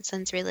point,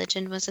 since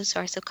religion was a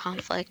source of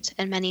conflict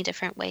in many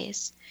different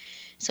ways.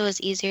 So it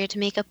was easier to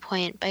make a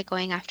point by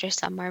going after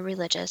somewhere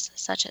religious,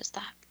 such as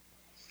that.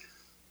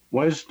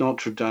 Why is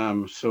Notre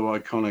Dame so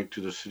iconic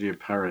to the city of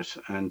Paris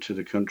and to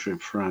the country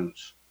of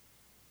France?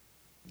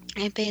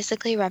 It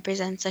basically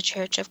represents a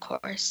church, of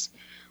course,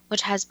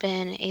 which has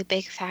been a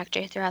big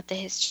factor throughout the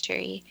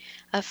history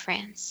of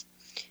France.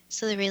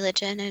 So the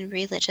religion and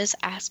religious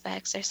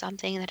aspects are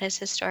something that is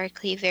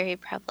historically very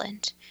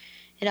prevalent.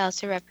 It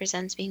also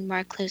represents being more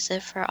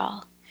inclusive for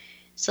all.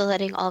 So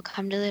letting all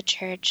come to the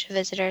church,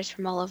 visitors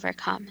from all over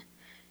come.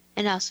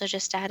 And also,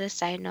 just to add a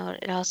side note,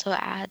 it also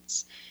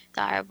adds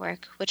the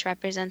artwork, which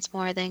represents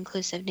more the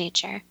inclusive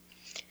nature,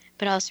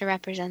 but also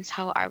represents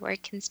how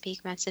artwork can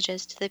speak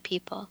messages to the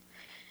people.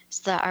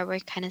 So the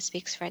artwork kind of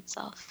speaks for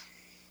itself.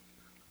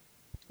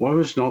 Why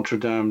was Notre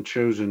Dame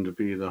chosen to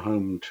be the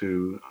home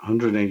to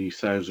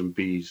 180,000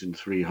 bees in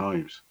 3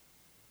 hives?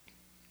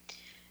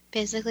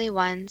 Basically,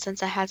 1,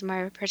 since it has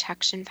more of a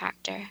protection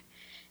factor,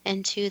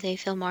 and 2, they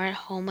feel more at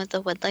home with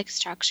the wood-like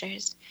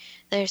structures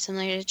that are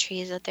similar to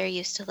trees that they're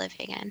used to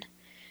living in.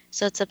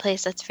 So it's a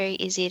place that's very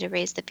easy to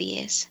raise the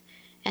bees,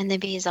 and the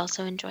bees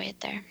also enjoy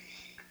it there.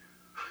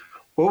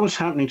 What was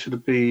happening to the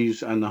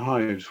bees and the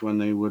hives when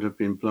they would have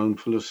been blown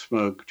full of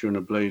smoke during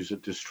a blaze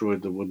that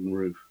destroyed the wooden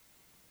roof?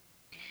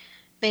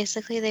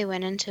 Basically, they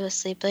went into a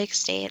sleep-like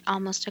state,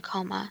 almost a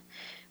coma,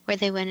 where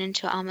they went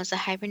into almost a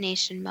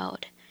hibernation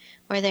mode,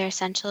 where their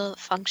essential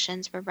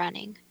functions were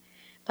running,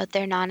 but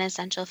their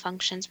non-essential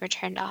functions were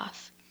turned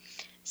off.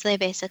 So they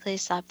basically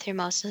slept through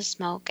most of the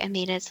smoke and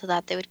made it so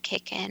that they would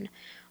kick in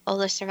all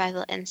the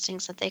survival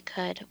instincts that they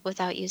could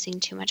without using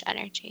too much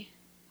energy.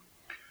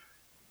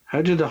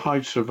 How did the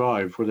hive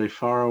survive? Were they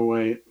far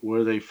away?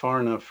 Were they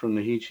far enough from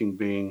the heat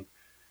being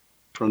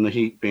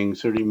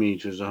 30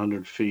 meters,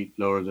 100 feet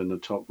lower than the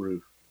top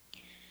roof?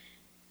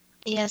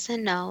 Yes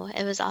and no.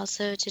 It was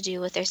also to do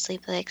with their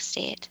sleep-like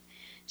state.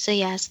 So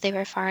yes, they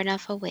were far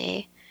enough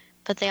away,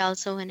 but they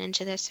also went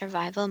into their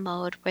survival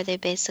mode where they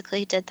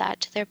basically did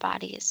that to their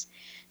bodies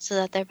so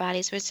that their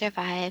bodies would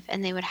survive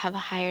and they would have a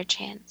higher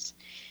chance.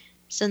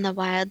 So in the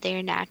wild,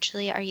 they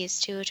naturally are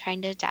used to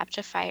trying to adapt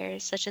to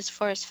fires, such as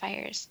forest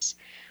fires,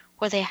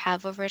 where they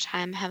have over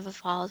time have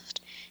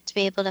evolved to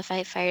be able to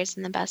fight fires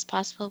in the best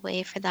possible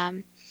way for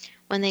them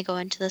when they go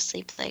into the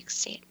sleep-like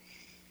state.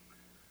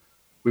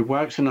 With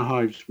wax in the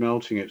hives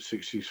melting at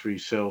 63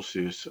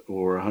 Celsius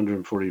or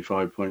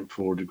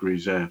 145.4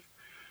 degrees F,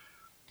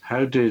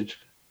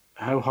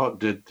 how hot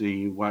did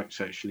the wax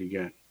actually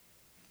get?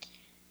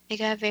 It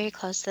got very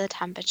close to the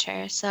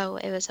temperature, so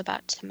it was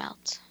about to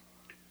melt.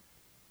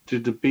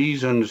 Did the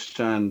bees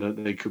understand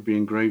that they could be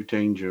in grave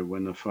danger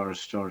when the fire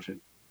started?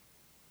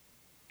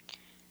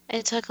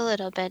 It took a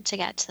little bit to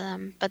get to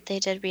them, but they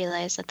did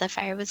realize that the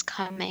fire was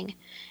coming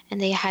and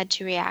they had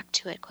to react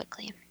to it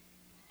quickly.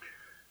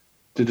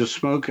 Did the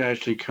smoke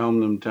actually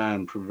calm them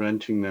down,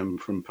 preventing them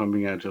from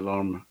pumping out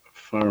alarm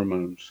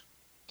pheromones?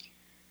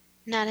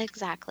 Not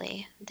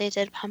exactly. They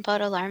did pump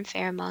out alarm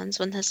pheromones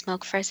when the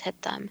smoke first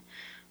hit them,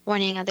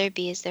 warning other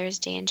bees there was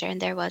danger and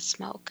there was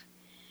smoke.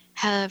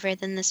 However,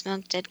 then the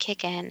smoke did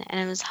kick in and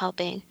it was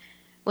helping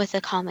with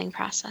the calming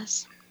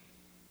process.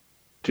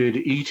 Did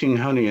eating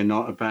honey and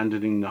not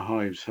abandoning the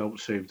hives help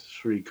save the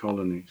 3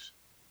 colonies?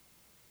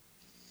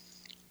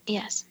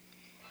 Yes.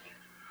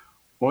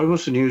 Why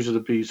was the news of the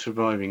bees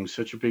surviving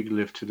such a big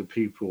lift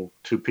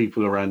to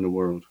people around the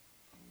world?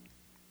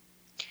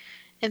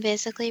 It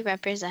basically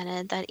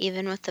represented that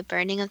even with the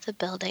burning of the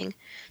building,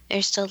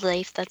 there's still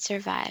life that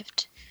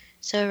survived.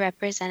 So it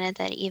represented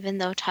that even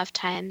though tough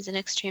times and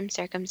extreme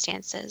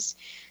circumstances,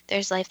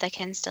 there's life that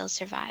can still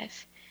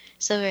survive.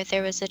 So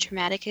there was a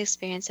traumatic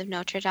experience of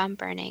Notre Dame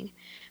burning,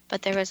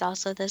 but there was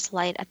also this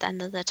light at the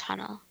end of the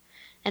tunnel.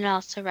 And it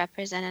also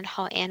represented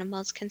how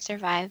animals can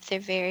survive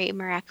through very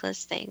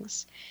miraculous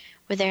things,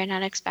 where they're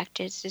not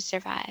expected to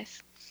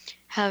survive.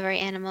 However,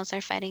 animals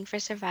are fighting for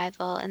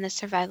survival and the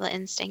survival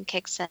instinct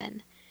kicks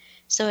in.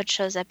 So it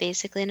shows that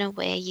basically in a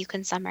way you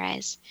can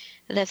summarize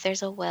that if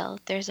there's a will,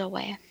 there's a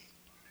way.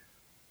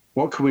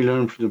 What can we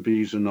learn from the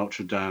bees of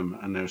Notre Dame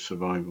and their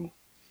survival?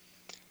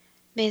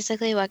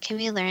 Basically, what can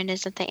be learned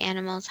is that the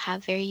animals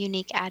have very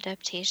unique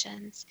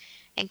adaptations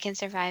and can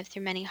survive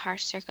through many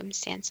harsh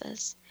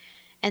circumstances,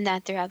 and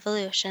that through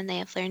evolution they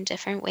have learned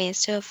different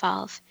ways to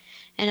evolve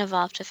and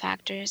evolve to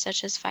factors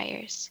such as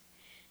fires.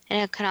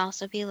 And it can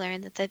also be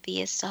learned that the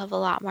bees still have a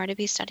lot more to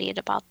be studied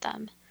about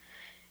them.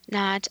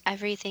 Not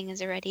everything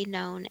is already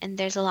known, and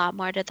there's a lot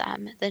more to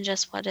them than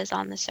just what is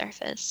on the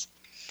surface.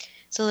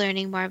 So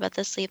learning more about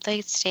the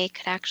sleep-like state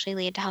could actually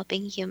lead to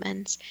helping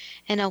humans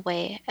in a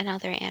way and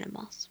other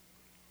animals.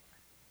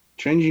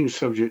 Changing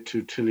subject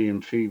to Tilly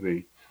and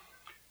Phoebe,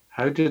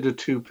 how did the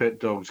 2 pet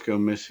dogs go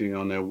missing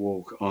on their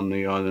walk on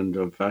the island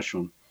of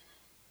Vashon?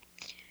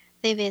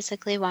 They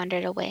basically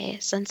wandered away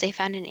since they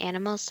found an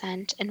animal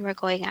scent and were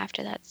going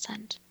after that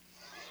scent.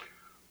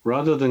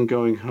 Rather than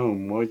going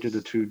home, why did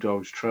the 2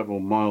 dogs travel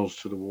miles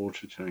to the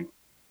water tank?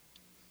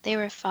 They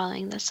were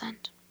following the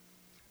scent.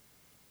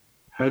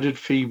 How did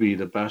Phoebe,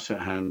 the basset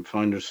hound,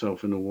 find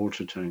herself in the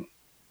water tank?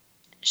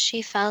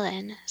 She fell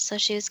in, so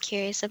she was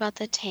curious about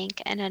the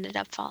tank and ended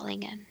up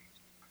falling in.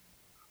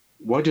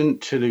 Why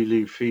didn't Tilly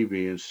leave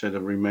Phoebe instead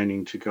of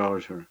remaining to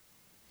guard her?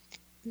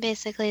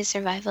 Basically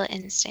survival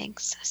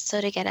instincts,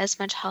 so to get as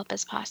much help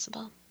as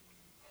possible.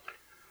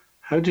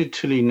 How did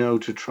Tilly know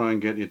to try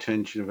and get the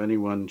attention of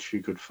anyone she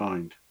could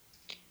find?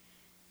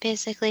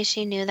 Basically,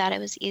 she knew that it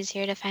was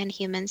easier to find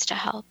humans to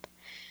help,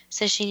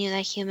 so she knew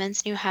that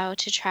humans knew how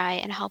to try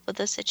and help with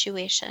the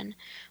situation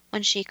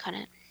when she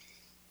couldn't.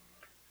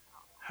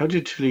 How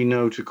did Tilly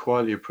know to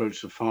quietly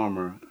approach the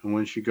farmer and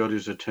when she got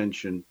his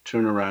attention,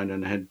 turn around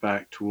and head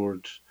back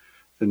towards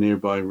the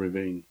nearby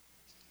ravine?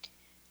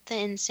 The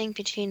instinct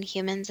between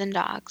humans and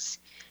dogs.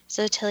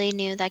 So Tilly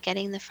knew that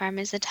getting the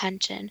farmer's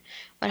attention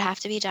would have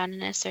to be done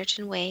in a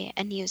certain way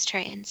and used her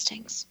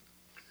instincts.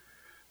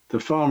 The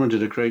farmer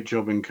did a great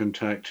job in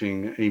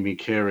contacting Amy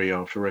Carey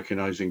after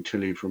recognizing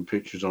Tilly from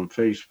pictures on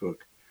Facebook.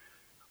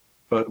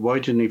 But why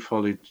didn't he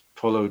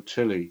follow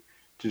Tilly?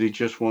 Did he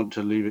just want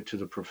to leave it to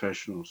the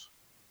professionals?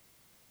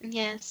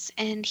 Yes,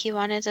 and he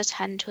wanted to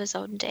tend to his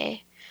own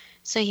day.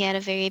 So he had a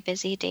very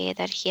busy day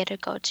that he had to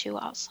go to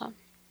also.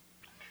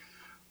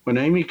 When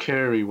Amy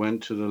Carey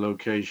went to the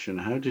location,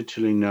 how did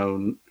Tilly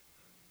know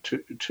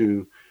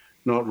to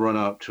not run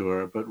up to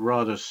her, but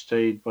rather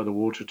stayed by the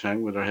water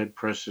tank with her head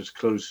pressed as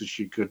close as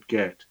she could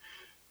get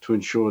to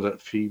ensure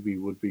that Phoebe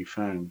would be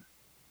found?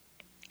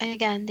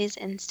 Again, these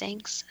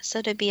instincts.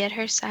 So to be at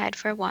her side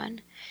for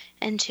one,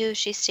 and two,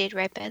 she stayed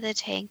right by the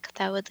tank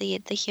that would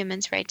lead the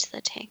humans right to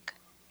the tank.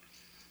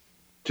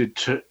 Did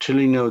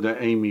Tilly know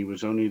that Amy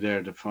was only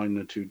there to find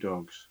the two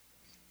dogs?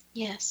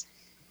 Yes.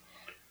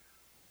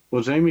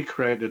 Was Amy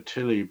correct that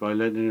Tilly, by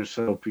letting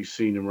herself be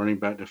seen and running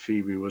back to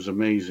Phoebe, was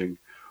amazing?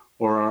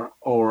 Or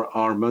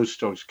are most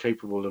dogs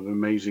capable of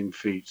amazing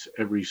feats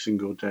every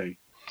single day?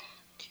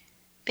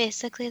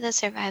 Basically, the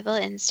survival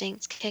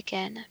instincts kick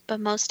in, but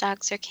most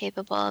dogs are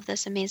capable of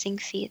this amazing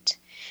feat.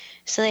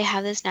 So they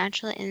have this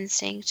natural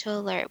instinct to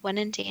alert when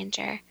in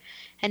danger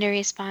and to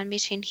respond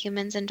between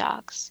humans and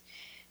dogs.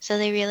 So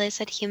they realize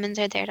that humans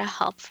are there to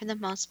help for the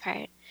most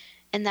part,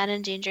 and that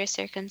in dangerous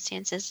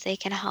circumstances they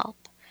can help.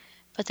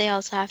 But they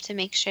also have to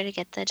make sure to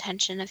get the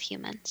attention of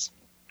humans.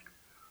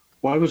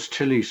 Why was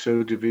Tilly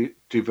so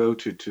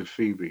devoted to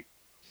Phoebe?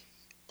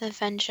 The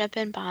friendship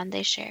and bond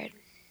they shared.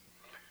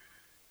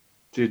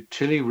 Did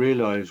Tilly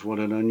realize what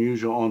an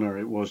unusual honor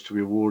it was to be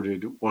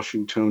awarded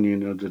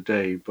Washingtonian of the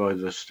Day by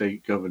the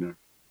state governor?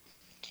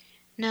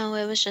 No,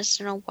 it was just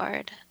an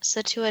award.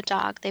 So to a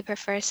dog, they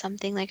prefer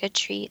something like a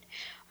treat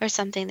or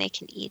something they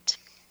can eat.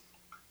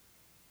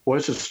 Why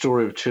is the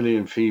story of Tilly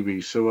and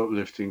Phoebe so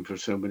uplifting for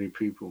so many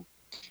people?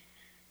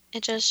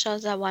 It just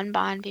shows that one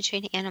bond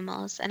between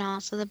animals and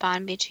also the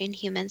bond between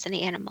humans and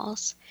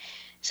animals.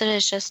 So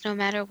it's just no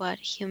matter what,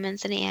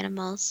 humans and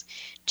animals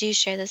do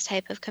share this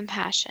type of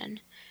compassion,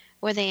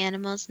 where the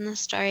animals in the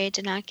story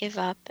did not give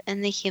up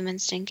and the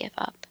humans didn't give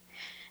up.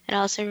 It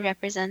also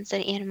represents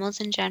that animals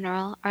in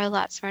general are a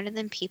lot smarter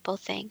than people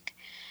think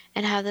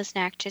and have this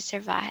knack to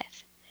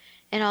survive.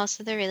 And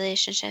also the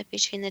relationship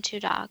between the two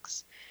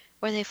dogs,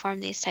 where they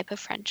form these type of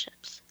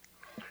friendships.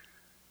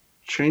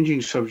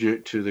 Changing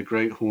subject to the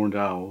Great Horned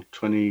Owl,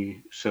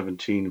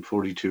 2017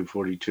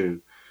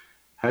 4242.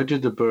 How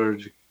did the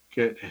bird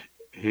get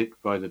hit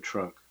by the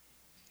truck?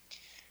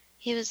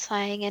 He was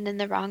flying in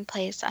the wrong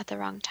place at the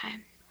wrong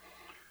time.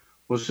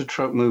 Was the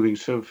truck moving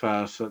so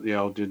fast that the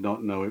owl did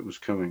not know it was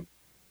coming?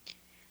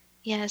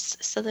 Yes,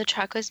 so the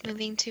truck was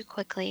moving too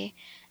quickly,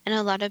 and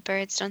a lot of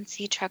birds don't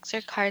see trucks or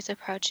cars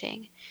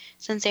approaching,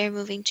 since they are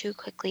moving too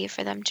quickly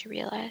for them to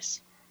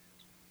realize.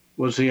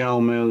 Was the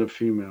owl male or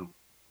female?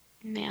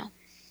 Male.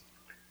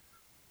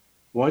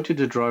 Why did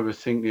the driver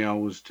think the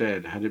owl was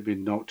dead? Had it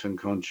been knocked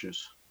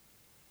unconscious?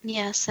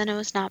 Yes, and it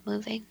was not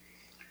moving.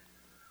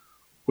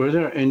 Were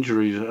there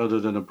injuries other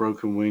than a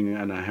broken wing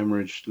and a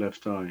hemorrhaged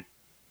left eye?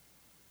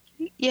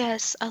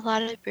 Yes, a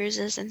lot of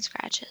bruises and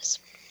scratches.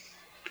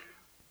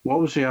 What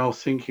was the owl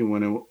thinking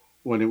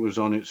when it was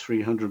on its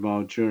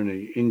 300-mile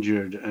journey,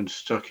 injured and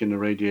stuck in the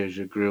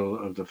radiator grill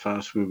of the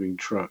fast-moving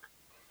truck?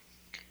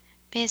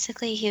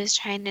 Basically, he was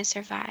trying to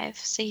survive,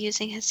 so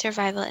using his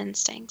survival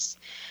instincts,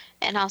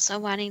 and also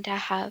wanting to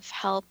have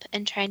help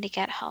and trying to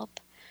get help,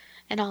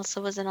 and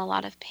also was in a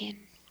lot of pain.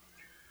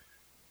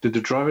 Did the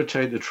driver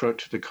take the truck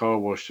to the car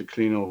wash to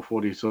clean off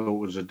what he thought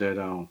was a dead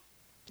owl?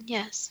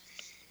 Yes.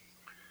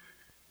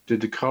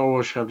 Did the car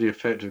wash have the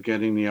effect of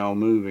getting the owl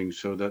moving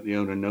so that the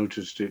owner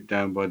noticed it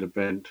down by the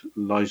bent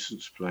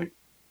license plate?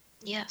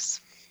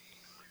 Yes.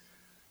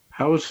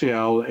 How was the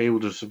owl able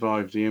to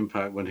survive the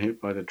impact when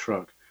hit by the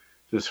truck?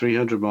 The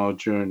 300-mile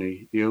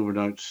journey, the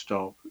overnight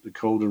stop, the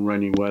cold and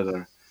rainy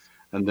weather,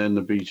 and then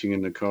the beating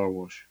in the car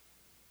wash.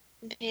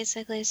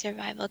 Basically,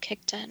 survival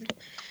kicked in,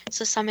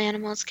 so some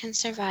animals can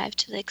survive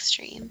to the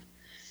extreme.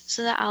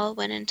 So the owl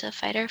went into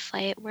fight or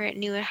flight where it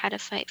knew it had to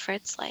fight for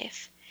its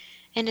life,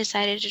 and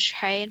decided to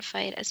try and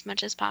fight as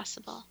much as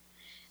possible.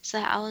 So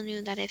the owl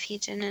knew that if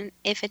it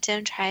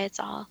didn't try its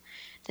all,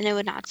 then it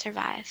would not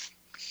survive.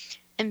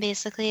 And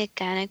basically,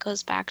 again, it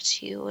goes back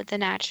to the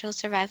natural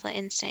survival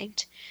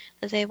instinct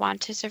that they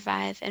want to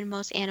survive, and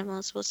most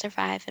animals will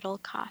survive at all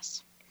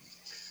costs.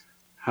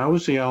 How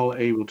was the owl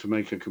able to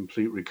make a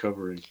complete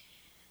recovery?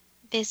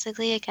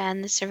 Basically,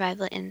 again, the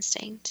survival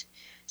instinct.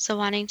 So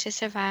wanting to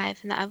survive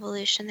in the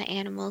evolution, the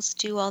animals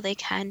do all they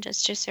can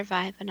just to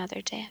survive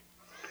another day.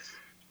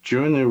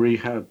 During the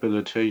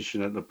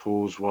rehabilitation at the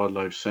Paws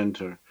Wildlife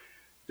Center,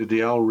 did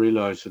the owl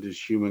realize that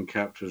his human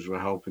captors were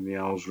helping the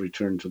owls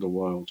return to the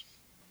wild?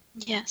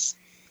 Yes.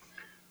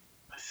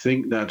 I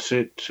think that's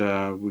it.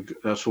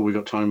 That's all we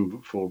got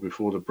time for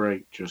before the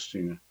break,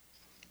 Justina.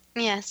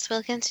 Yes,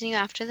 we'll continue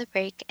after the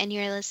break, and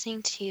you're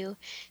listening to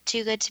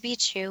Too Good to Be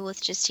True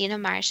with Justina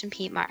Marsh and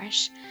Pete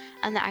Marsh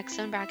on the X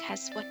Zone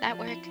Broadcast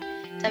Network,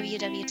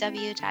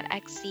 www.xzbn.net.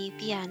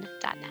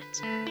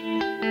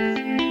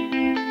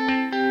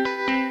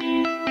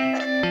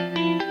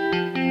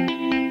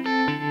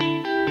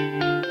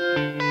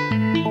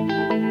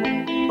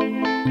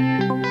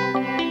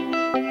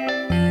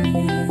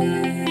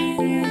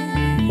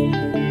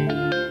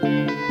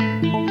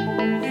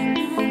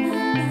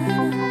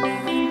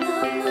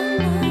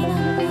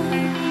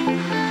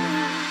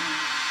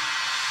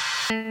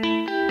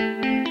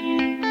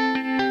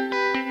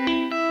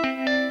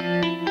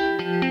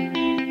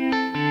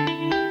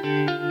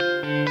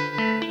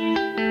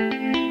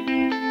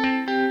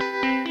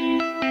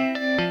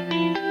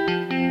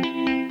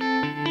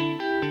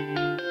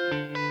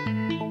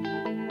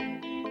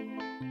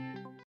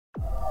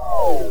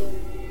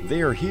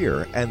 They're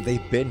here, and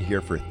they've been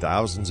here for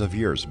thousands of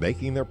years,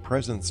 making their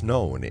presence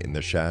known in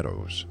the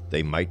shadows.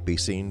 They might be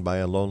seen by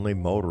a lonely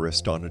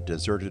motorist on a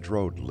deserted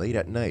road late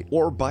at night,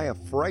 or by a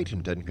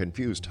frightened and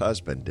confused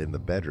husband in the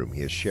bedroom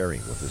he is sharing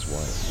with his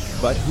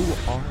wife. But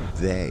who are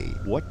they?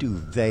 What do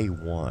they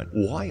want?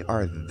 Why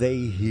are they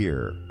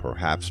here?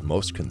 Perhaps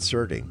most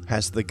concerning,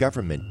 has the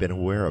government been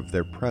aware of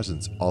their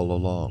presence all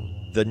along?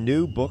 The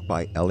new book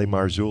by Ellie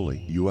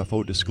Marzulli,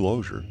 UFO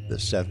Disclosure, the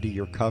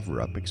 70-year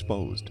cover-up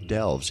exposed,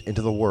 delves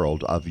into the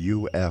world of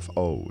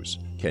UFOs.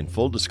 Can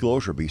full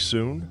disclosure be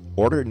soon?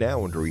 Order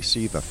now and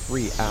receive a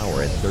free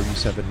hour and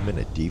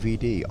 37-minute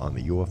DVD on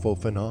the UFO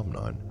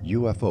phenomenon.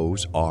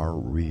 UFOs are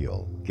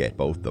real. Get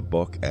both the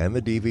book and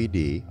the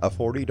DVD, a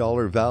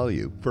 $40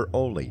 value, for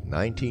only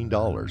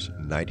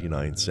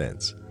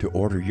 $19.99. To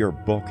order your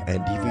book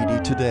and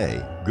DVD today,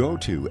 go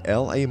to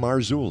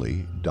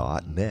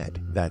lamarzulli.net.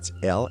 That's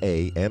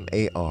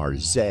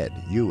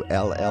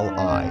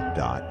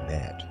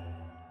LAMARZULLI.net.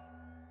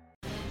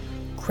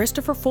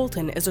 Christopher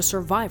Fulton is a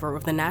survivor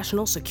of the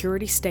national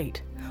security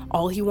state.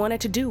 All he wanted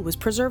to do was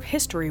preserve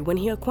history when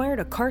he acquired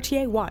a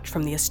Cartier watch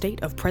from the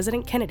estate of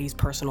President Kennedy's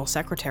personal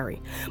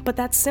secretary. But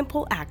that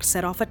simple act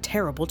set off a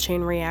terrible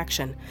chain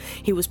reaction.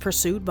 He was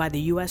pursued by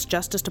the U.S.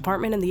 Justice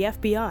Department and the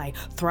FBI,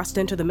 thrust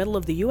into the middle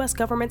of the U.S.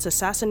 government's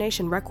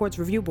Assassination Records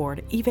Review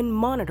Board, even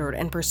monitored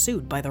and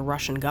pursued by the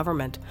Russian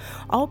government.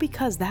 All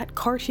because that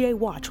Cartier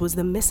watch was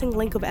the missing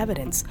link of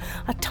evidence,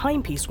 a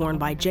timepiece worn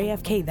by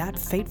JFK that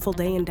fateful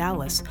day in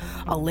Dallas,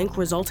 a link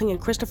resulting in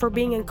Christopher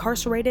being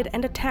incarcerated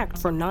and attacked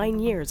for 9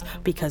 years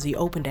because he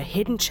opened a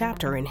hidden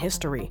chapter in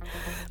history.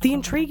 The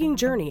intriguing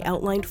journey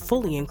outlined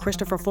fully in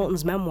Christopher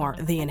Fulton's memoir,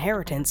 The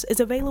Inheritance, is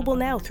available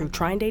now through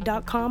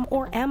TrineDay.com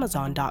or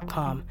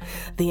Amazon.com.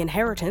 The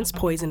Inheritance,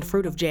 Poisoned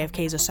Fruit of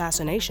JFK's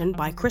Assassination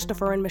by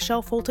Christopher and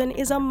Michelle Fulton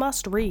is a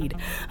must-read,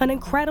 an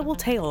incredible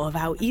tale of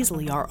how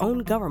easily our own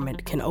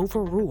government can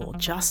overrule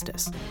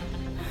justice.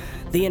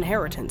 The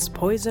Inheritance,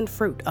 Poisoned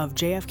Fruit of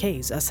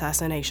JFK's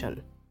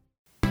Assassination.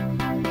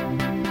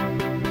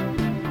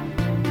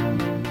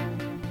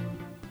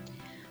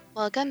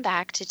 Welcome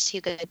back to Too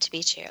Good to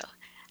Be True.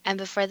 And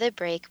before the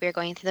break, we were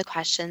going through the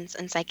questions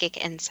and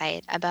psychic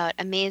insight about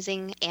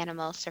amazing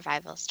animal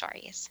survival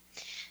stories.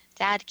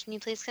 Dad, can you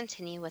please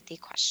continue with the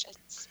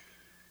questions?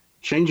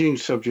 Changing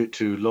subject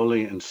to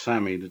Lolly and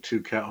Sammy, the two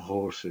cat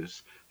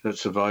horses that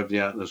survived the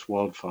Atlas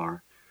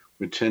wildfire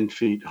with 10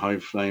 feet high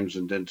flames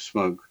and dense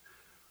smoke.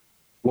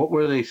 What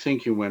were they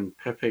thinking when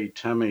Pepe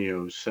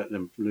Tamayo set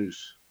them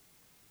loose?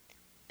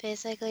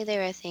 Basically, they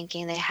were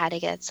thinking they had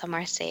to get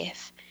somewhere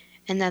safe,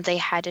 and that they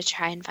had to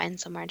try and find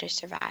somewhere to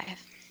survive.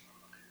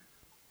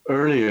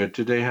 Earlier,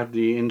 did they have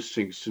the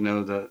instincts to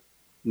know the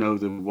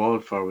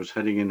wildfire was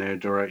heading in their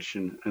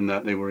direction and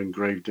that they were in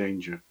grave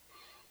danger?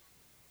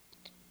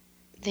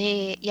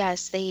 They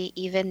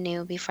even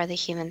knew before the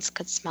humans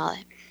could smell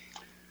it.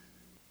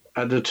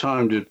 At the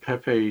time, did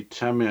Pepe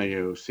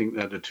Tamayo think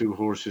that the two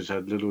horses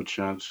had little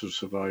chance of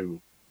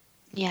survival?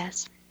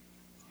 Yes.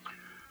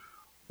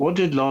 What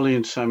did Lolly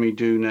and Sammy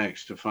do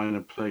next to find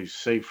a place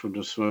safe from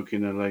the smoke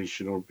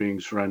inhalation or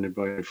being surrounded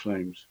by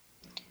flames?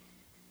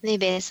 They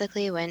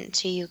basically went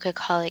to, you could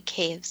call it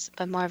caves,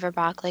 but more of a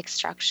rock-like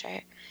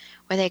structure,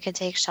 where they could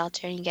take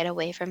shelter and get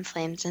away from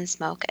flames and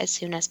smoke as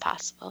soon as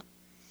possible.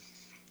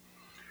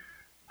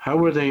 How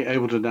were they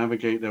able to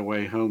navigate their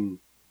way home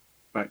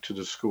back to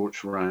the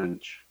scorched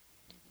ranch?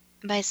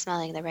 By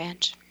smelling the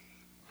ranch.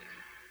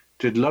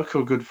 Did luck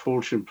or good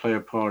fortune play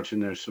a part in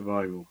their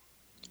survival?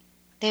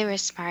 They were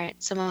smart,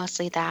 so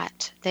mostly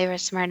that. They were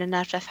smart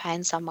enough to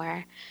find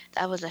somewhere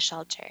that was a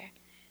shelter.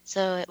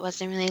 So it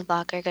wasn't really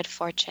luck or good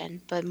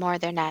fortune, but more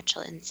their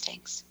natural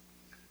instincts.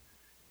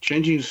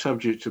 Changing the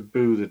subject to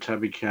Boo the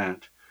tabby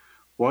cat,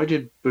 why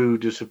did Boo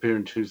disappear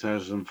in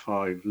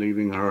 2005,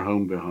 leaving her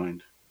home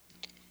behind?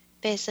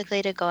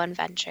 Basically to go on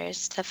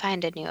ventures, to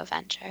find a new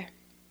adventure.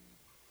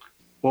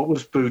 What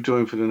was Boo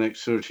doing for the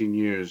next 13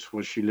 years?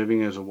 Was she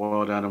living as a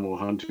wild animal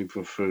hunting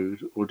for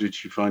food, or did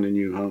she find a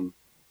new home?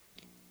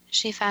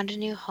 She found a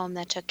new home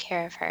that took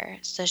care of her,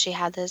 so she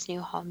had this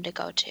new home to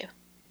go to.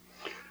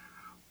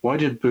 Why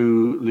did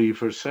Boo leave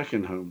her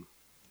second home?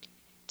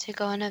 To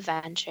go on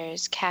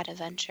adventures, cat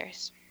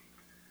adventures.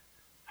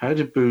 How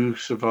did Boo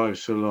survive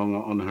so long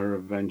on her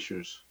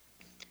adventures?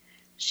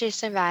 She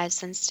survived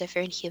since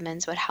different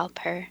humans would help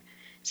her,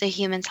 so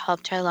humans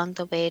helped her along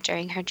the way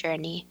during her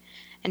journey,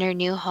 and her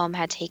new home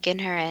had taken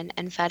her in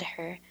and fed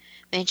her,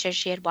 made sure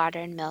she had water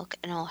and milk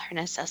and all her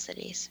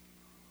necessities.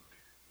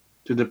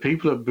 Did the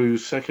people at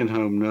Boo's second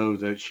home know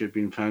that she had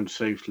been found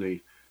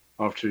safely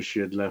after she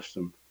had left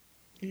them?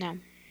 No.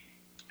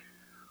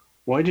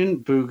 Why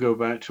didn't Boo go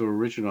back to her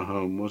original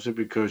home? Was it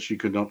because she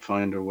could not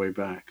find her way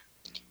back?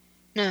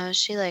 No,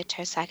 she liked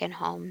her second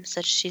home, so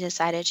she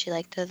decided she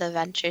liked the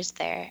adventures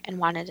there and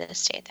wanted to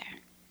stay there.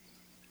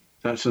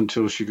 That's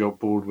until she got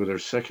bored with her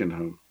second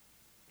home.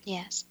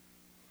 Yes.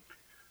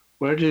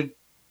 Where did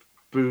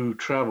Boo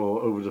travel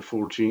over the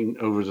 13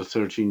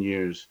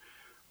 years?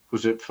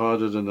 Was it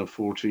farther than the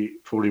 40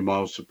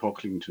 miles to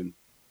Pocklington?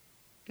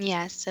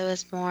 Yes, it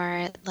was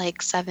more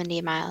like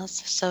 70 miles,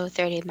 so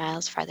 30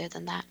 miles farther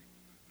than that.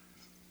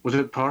 Was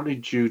it partly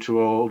due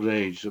to old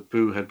age that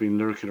Boo had been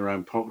lurking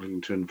around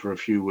Pocklington for a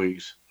few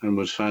weeks and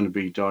was found to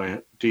be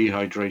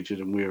dehydrated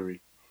and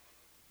weary?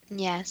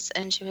 Yes,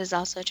 and she was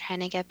also trying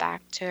to get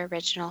back to her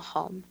original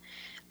home,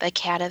 but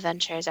cat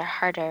adventures are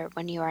harder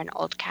when you are an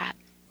old cat.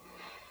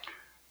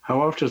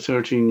 How after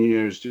 13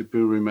 years did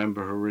Boo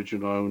remember her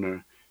original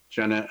owner,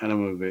 Janet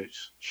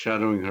Adamovich,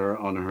 shadowing her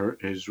on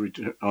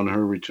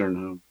her return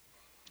home?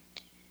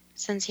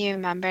 Since he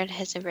remembered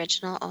his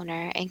original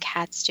owner, and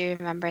cats do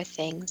remember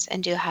things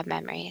and do have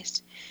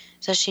memories,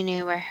 so she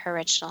knew where her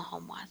original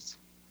home was.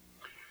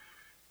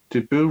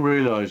 Did Boo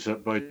realize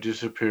that by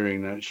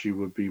disappearing that she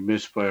would be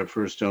missed by her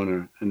first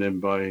owner and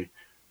then by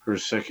her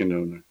second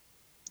owner?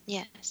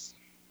 Yes.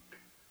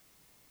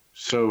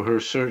 So her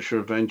search for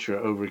adventure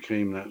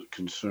overcame that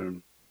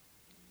concern.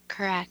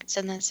 Correct,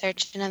 and the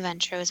search and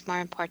adventure was more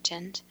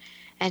important,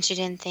 and she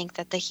didn't think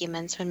that the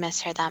humans would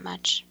miss her that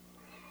much.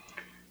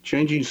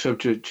 Changing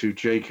subject to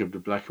Jacob the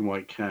black and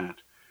white cat,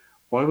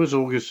 why was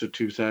August of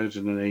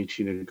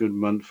 2018 a good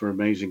month for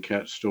amazing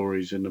cat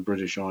stories in the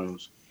British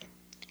Isles?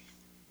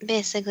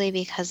 Basically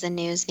because the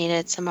news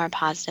needed some more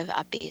positive,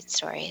 upbeat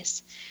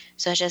stories.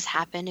 So it just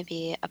happened to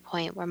be a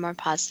point where more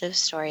positive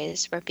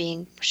stories were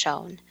being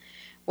shown,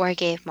 or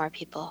gave more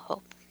people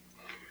hope.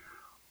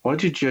 Why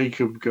did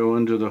Jacob go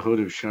under the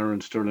hood of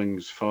Sharon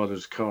Sterling's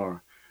father's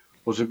car?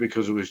 Was it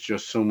because it was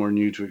just somewhere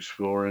new to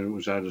explore and it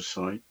was out of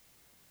sight?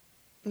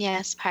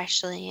 Yes,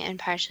 partially, and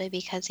partially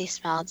because he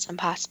smelled some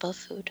possible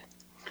food.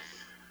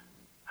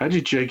 How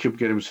did Jacob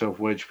get himself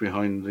wedged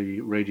behind the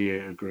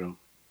radiator grill?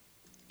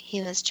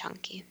 He was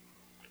chunky.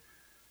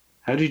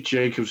 How did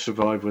Jacob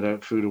survive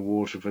without food or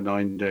water for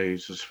 9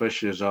 days,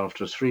 especially as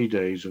after 3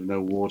 days of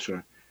no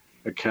water,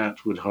 a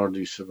cat would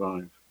hardly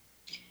survive?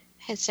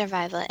 His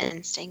survival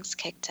instincts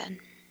kicked in.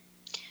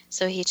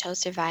 So he chose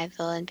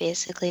survival and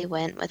basically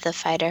went with the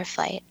fight or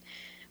flight,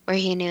 where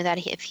he knew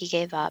that if he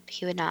gave up,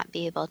 he would not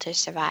be able to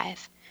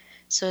survive.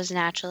 So his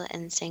natural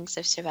instincts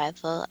of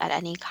survival at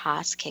any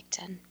cost kicked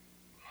in.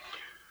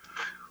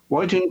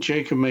 Why didn't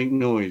Jacob make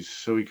noise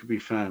so he could be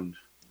found?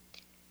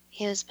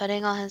 He was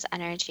putting all his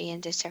energy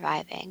into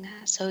surviving,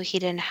 so he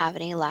didn't have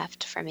any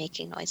left for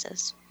making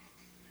noises.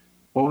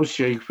 What was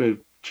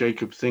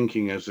Jacob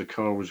thinking as the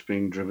car was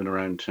being driven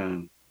around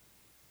town?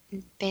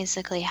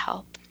 Basically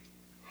help.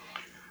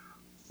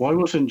 Why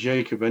wasn't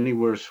Jacob any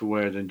worse for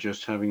wear than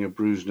just having a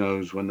bruised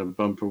nose when the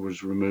bumper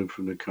was removed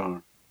from the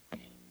car?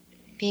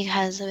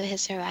 Because of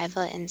his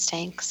survival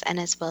instincts and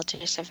his will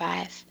to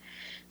survive.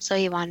 So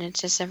he wanted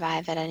to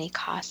survive at any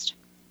cost.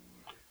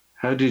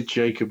 How did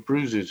Jacob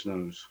bruise his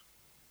nose?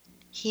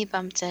 He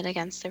bumped it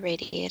against the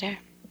radiator.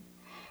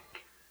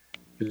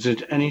 Is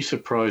it any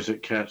surprise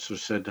that cats are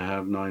said to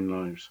have 9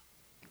 lives?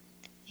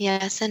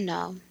 Yes and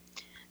no.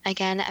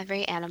 Again,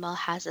 every animal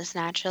has this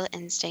natural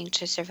instinct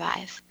to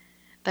survive,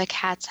 but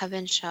cats have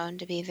been shown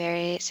to be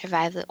very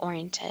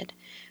survival-oriented,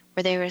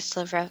 where they will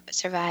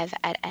survive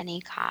at any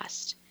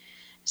cost.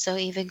 So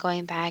even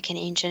going back in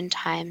ancient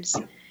times,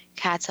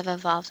 cats have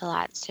evolved a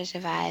lot to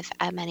survive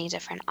at many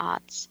different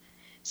odds.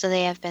 So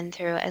they have been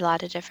through a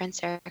lot of different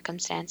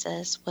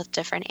circumstances with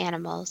different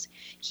animals,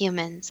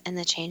 humans, and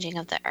the changing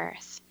of the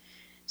earth.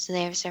 So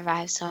they have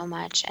survived so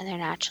much, and their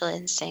natural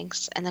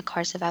instincts and the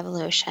course of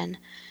evolution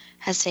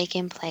has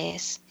taken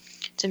place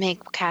to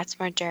make cats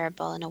more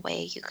durable in a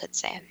way, you could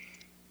say.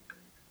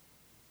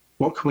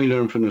 What can we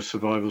learn from the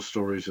survival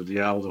stories of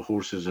the owl, the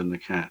horses, and the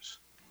cats?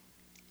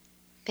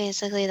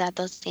 Basically that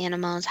those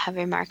animals have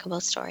remarkable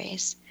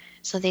stories.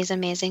 So these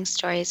amazing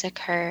stories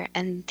occur,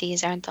 and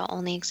these aren't the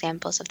only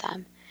examples of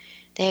them.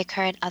 They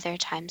occur at other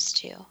times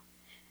too,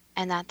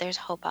 and that there's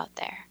hope out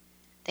there.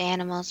 The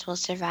animals will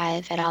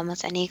survive at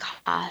almost any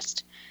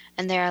cost,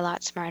 and they're a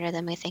lot smarter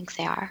than we think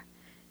they are.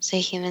 So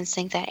humans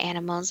think that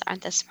animals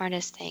aren't the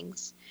smartest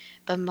things,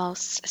 but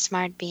most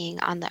smart being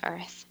on the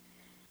earth.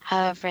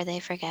 However,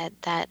 they forget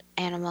that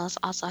animals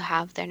also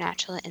have their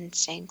natural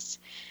instincts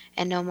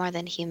and know more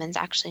than humans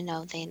actually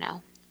know they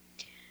know.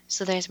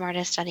 So there's more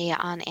to study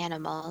on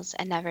animals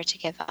and never to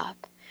give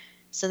up.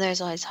 So there's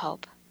always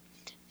hope.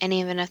 And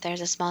even if there's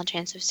a small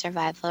chance of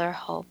survival or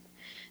hope,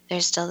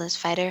 there's still this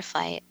fight or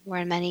flight,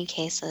 where in many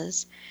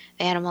cases,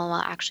 the animal will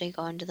actually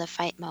go into the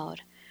fight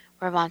mode,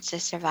 where it wants to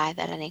survive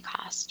at any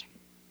cost.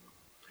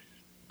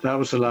 That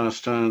was the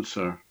last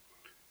answer.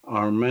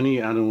 Are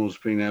many animals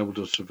being able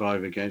to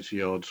survive against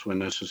the odds when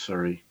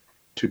necessary?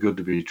 Too good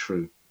to be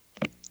true.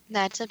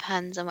 That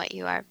depends on what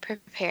you are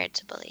prepared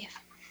to believe.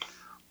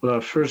 Well,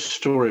 our first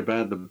story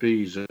about the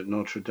bees at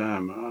Notre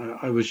Dame,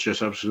 I was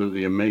just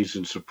absolutely amazed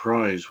and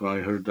surprised when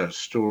I heard that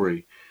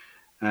story.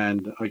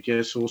 And I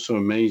guess also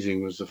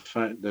amazing was the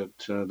fact that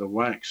the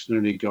wax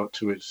nearly got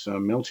to its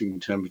melting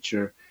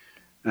temperature,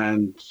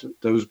 and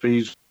those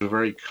bees were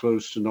very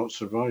close to not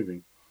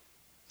surviving.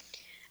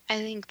 I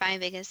think my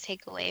biggest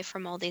takeaway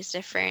from all these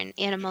different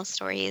animal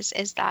stories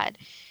is that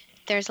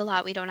there's a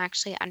lot we don't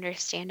actually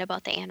understand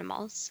about the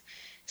animals.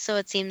 So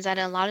it seems that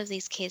in a lot of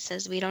these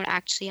cases, we don't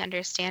actually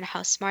understand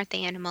how smart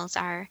the animals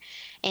are.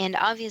 And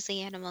obviously,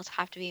 animals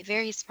have to be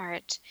very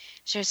smart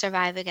to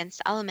survive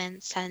against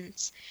elements,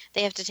 since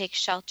they have to take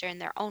shelter in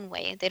their own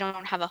way. They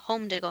don't have a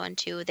home to go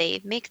into, they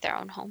make their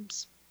own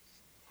homes.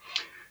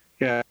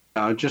 Yeah,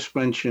 I just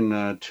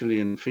mentioned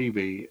Tilly and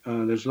Phoebe.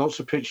 There's lots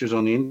of pictures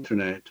on the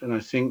internet, and I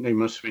think they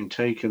must have been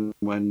taken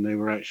when they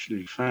were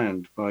actually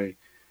found by,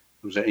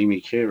 was it Amy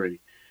Carey?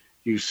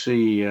 You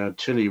see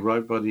Tilly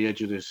right by the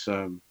edge of this,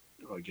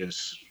 I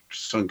guess,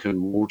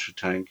 sunken water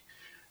tank,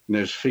 and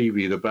there's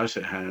Phoebe, the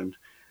basset hound,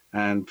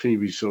 and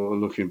Phoebe's sort of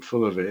looking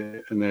full of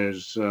it, and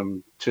there's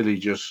Tilly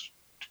just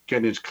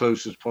getting as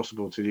close as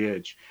possible to the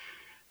edge.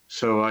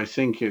 So I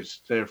think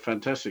they're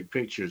fantastic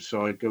pictures,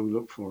 so I'd go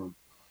look for them.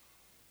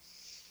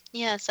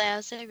 Yes, I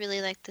also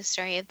really like the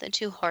story of the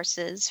two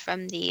horses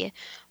from the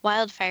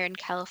wildfire in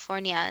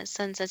California,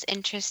 since it's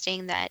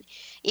interesting that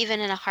even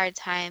in a hard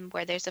time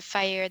where there's a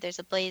fire, there's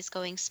a blaze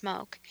going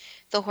smoke,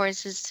 the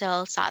horses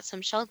still sought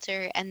some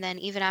shelter, and then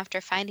even after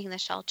finding the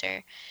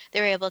shelter,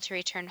 they were able to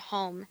return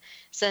home,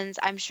 since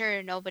I'm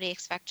sure nobody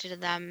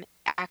expected them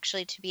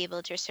actually to be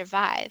able to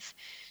survive.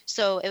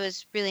 So it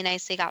was really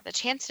nice they got the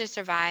chance to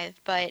survive,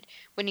 but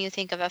when you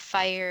think of a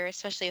fire,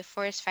 especially a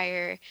forest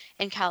fire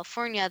in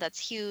California that's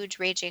huge,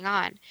 raging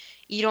on,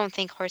 you don't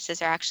think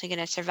horses are actually going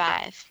to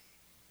survive.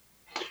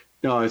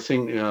 No, I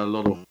think a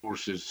lot of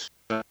horses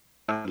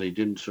sadly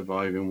didn't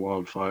survive in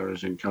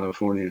wildfires in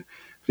California.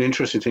 The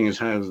interesting thing is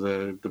how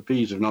the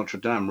bees of Notre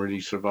Dame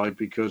really survived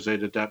because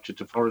they'd adapted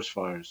to forest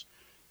fires.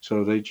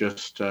 So they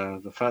just,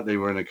 the fact they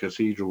were in a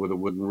cathedral with a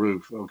wooden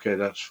roof, okay,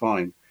 that's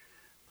fine.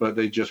 But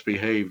they just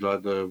behaved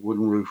like the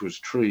wooden roof was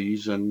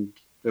trees and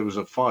there was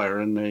a fire,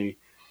 and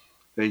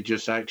they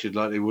just acted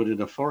like they would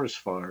in a forest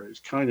fire. It's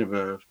kind of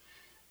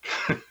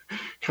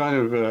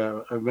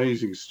a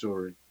amazing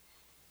story.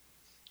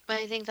 Well,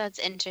 I think that's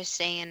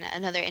interesting, and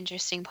another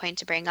interesting point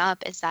to bring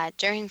up is that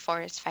during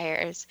forest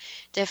fires,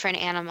 different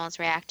animals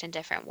react in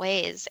different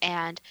ways,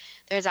 and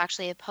there's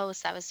actually a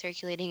post that was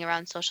circulating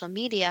around social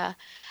media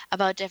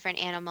about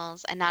different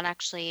animals and not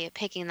actually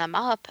picking them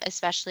up,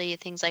 especially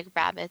things like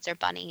rabbits or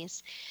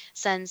bunnies,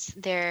 since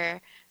their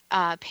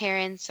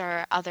parents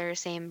or other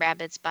same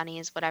rabbits,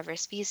 bunnies, whatever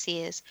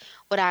species,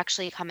 would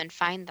actually come and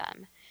find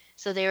them.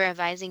 So they were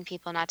advising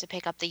people not to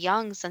pick up the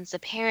young, since the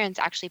parents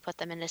actually put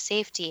them into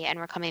safety and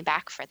were coming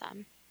back for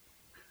them.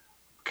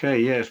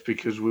 Okay, yes,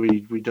 because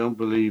we don't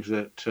believe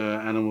that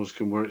animals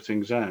can work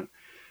things out.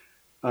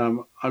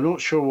 I'm not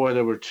sure why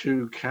there were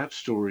two cat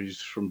stories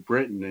from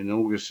Britain in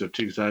August of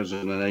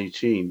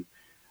 2018,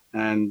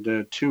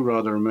 and two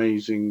rather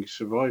amazing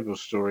survival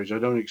stories. I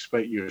don't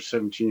expect your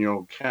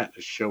 17-year-old cat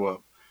to show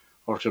up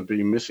after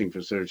being missing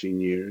for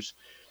 13 years.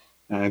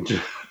 And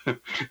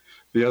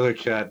the other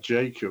cat,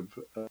 Jacob,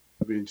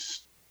 been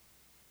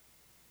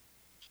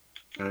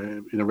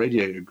in a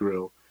radiator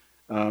grill.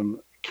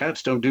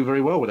 Cats don't do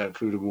very well without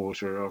food and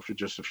water after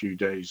just a few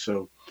days.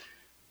 So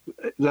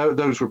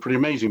those were pretty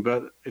amazing.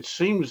 But it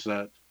seems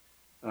that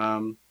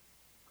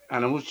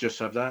animals just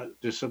have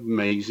this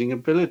amazing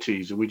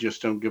abilities, and we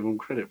just don't give them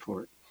credit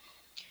for it.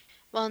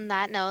 Well, on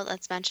that note,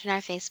 let's mention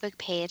our Facebook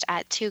page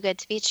at Too Good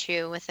to Be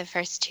True, with the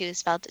first two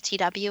spelled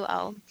TWO,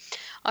 or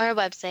our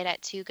website at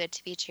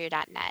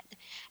toogoodtobetrue.net.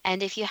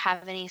 And if you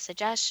have any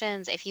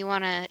suggestions, if you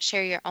want to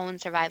share your own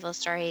survival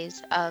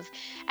stories of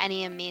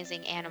any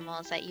amazing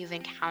animals that you've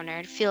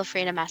encountered, feel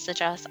free to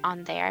message us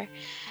on there.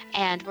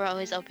 And we're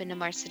always open to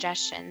more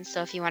suggestions.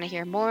 So if you want to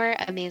hear more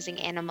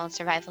amazing animal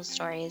survival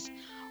stories,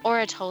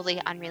 or a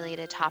totally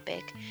unrelated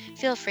topic,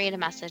 feel free to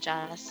message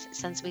us,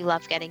 since we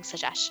love getting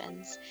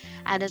suggestions.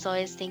 And as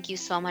always, thank you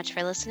so much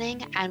for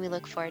listening, and we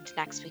look forward to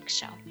next week's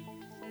show.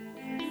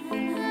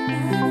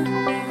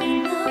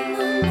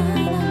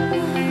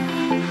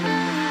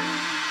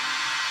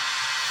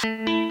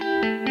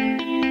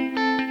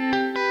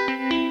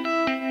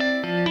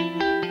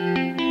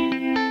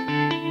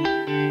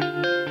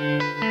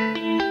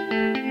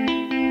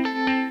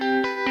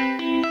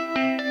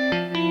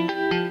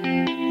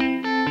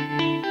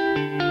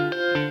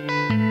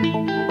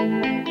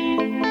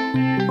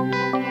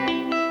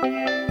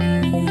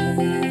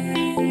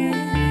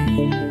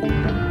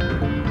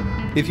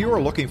 If you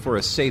are looking for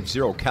a safe,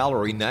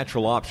 zero-calorie,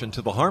 natural option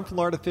to the harmful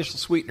artificial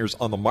sweeteners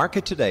on the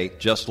market today,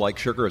 Just Like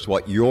Sugar is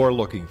what you're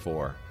looking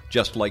for.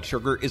 Just Like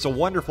Sugar is a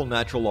wonderful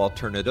natural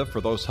alternative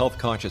for those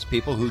health-conscious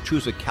people who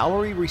choose a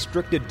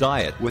calorie-restricted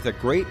diet with a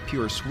great,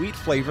 pure, sweet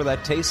flavor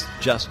that tastes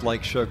just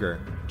like sugar.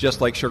 Just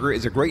Like Sugar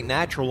is a great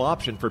natural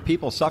option for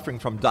people suffering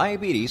from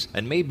diabetes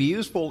and may be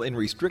useful in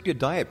restricted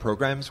diet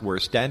programs where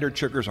standard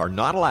sugars are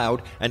not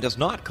allowed and does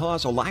not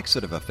cause a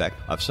laxative effect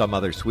of some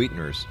other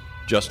sweeteners.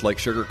 Just Like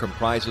Sugar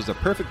comprises a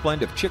perfect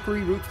blend of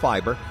chicory root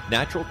fiber,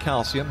 natural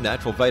calcium,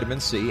 natural vitamin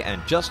C,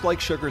 and Just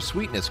Like Sugar's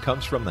sweetness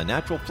comes from the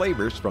natural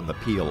flavors from the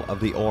peel of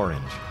the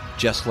orange.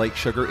 Just Like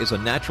Sugar is a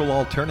natural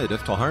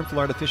alternative to harmful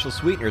artificial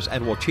sweeteners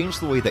and will change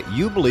the way that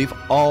you believe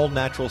all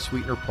natural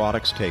sweetener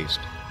products taste.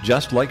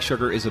 Just Like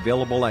Sugar is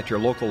available at your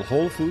local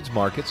Whole Foods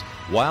markets,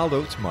 Wild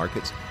Oats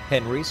markets,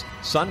 Henry's,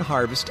 Sun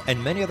Harvest,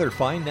 and many other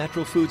fine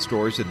natural food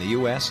stores in the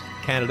U.S.,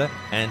 Canada,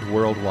 and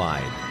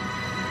worldwide.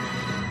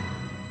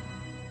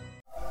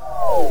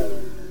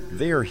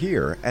 They are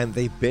here, and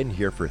they've been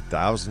here for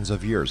thousands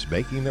of years,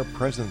 making their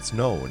presence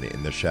known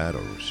in the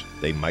shadows.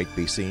 They might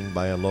be seen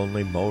by a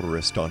lonely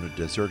motorist on a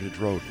deserted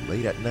road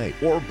late at night,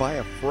 or by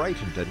a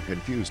frightened and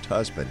confused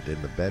husband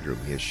in the bedroom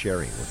he is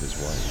sharing with his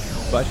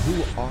wife. But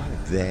who are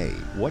they?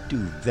 What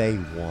do they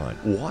want?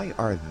 Why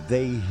are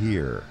they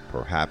here?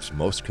 Perhaps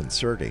most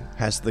concerning,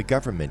 has the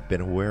government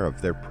been aware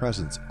of their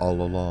presence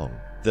all along?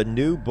 The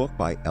new book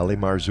by Ellie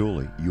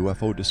Marzulli,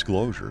 UFO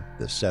Disclosure,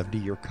 the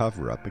 70-year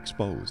cover-up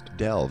exposed,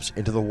 delves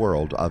into the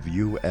world of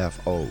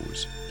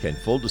UFOs. Can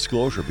full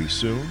disclosure be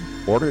soon?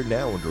 Order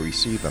now to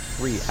receive a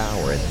free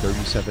hour and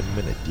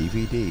 37-minute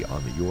DVD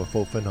on the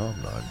UFO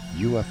phenomenon.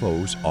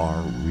 UFOs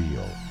are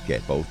real.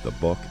 Get both the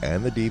book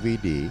and the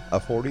DVD, a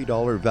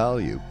 $40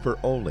 value, for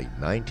only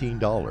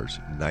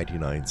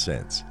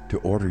 $19.99. To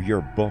order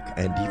your book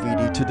and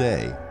DVD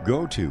today,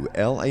 go to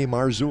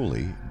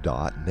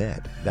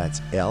lamarzulli.net. That's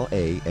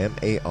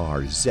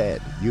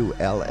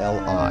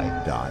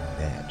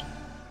LAMARZULLI.net.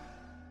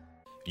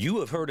 You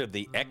have heard of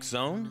the X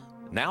Zone?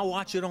 Now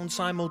watch it on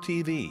Simul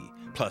TV,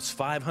 plus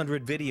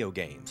 500 video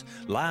games,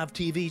 live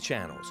TV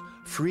channels,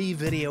 free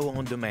video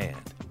on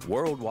demand,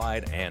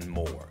 worldwide, and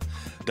more.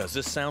 Does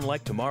this sound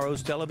like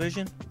tomorrow's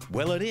television?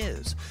 Well, it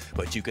is,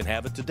 but you can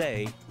have it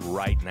today,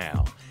 right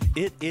now.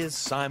 It is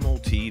Simul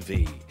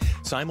TV.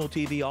 Simul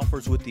TV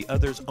offers what the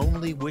others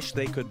only wish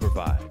they could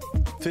provide.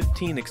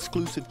 15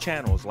 exclusive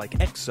channels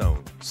like X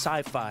Zone,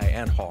 sci-fi,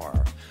 and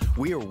horror.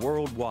 We are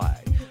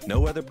worldwide.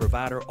 No other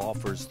provider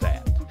offers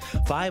that.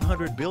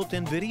 500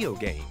 built-in video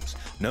games.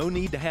 No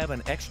need to have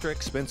an extra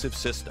expensive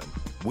system.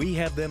 We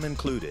have them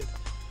included.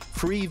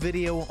 Free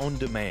video on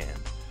demand.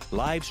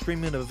 Live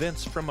streaming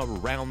events from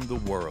around the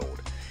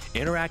world,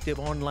 interactive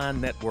online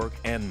network,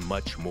 and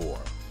much more.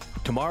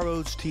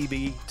 Tomorrow's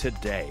TV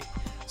today.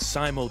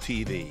 Simul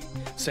TV.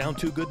 Sound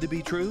too good to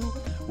be true?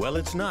 Well,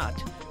 it's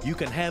not. You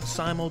can have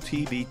Simul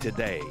TV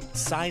today.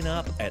 Sign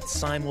up at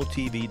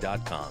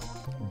simultv.com.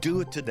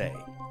 Do it today.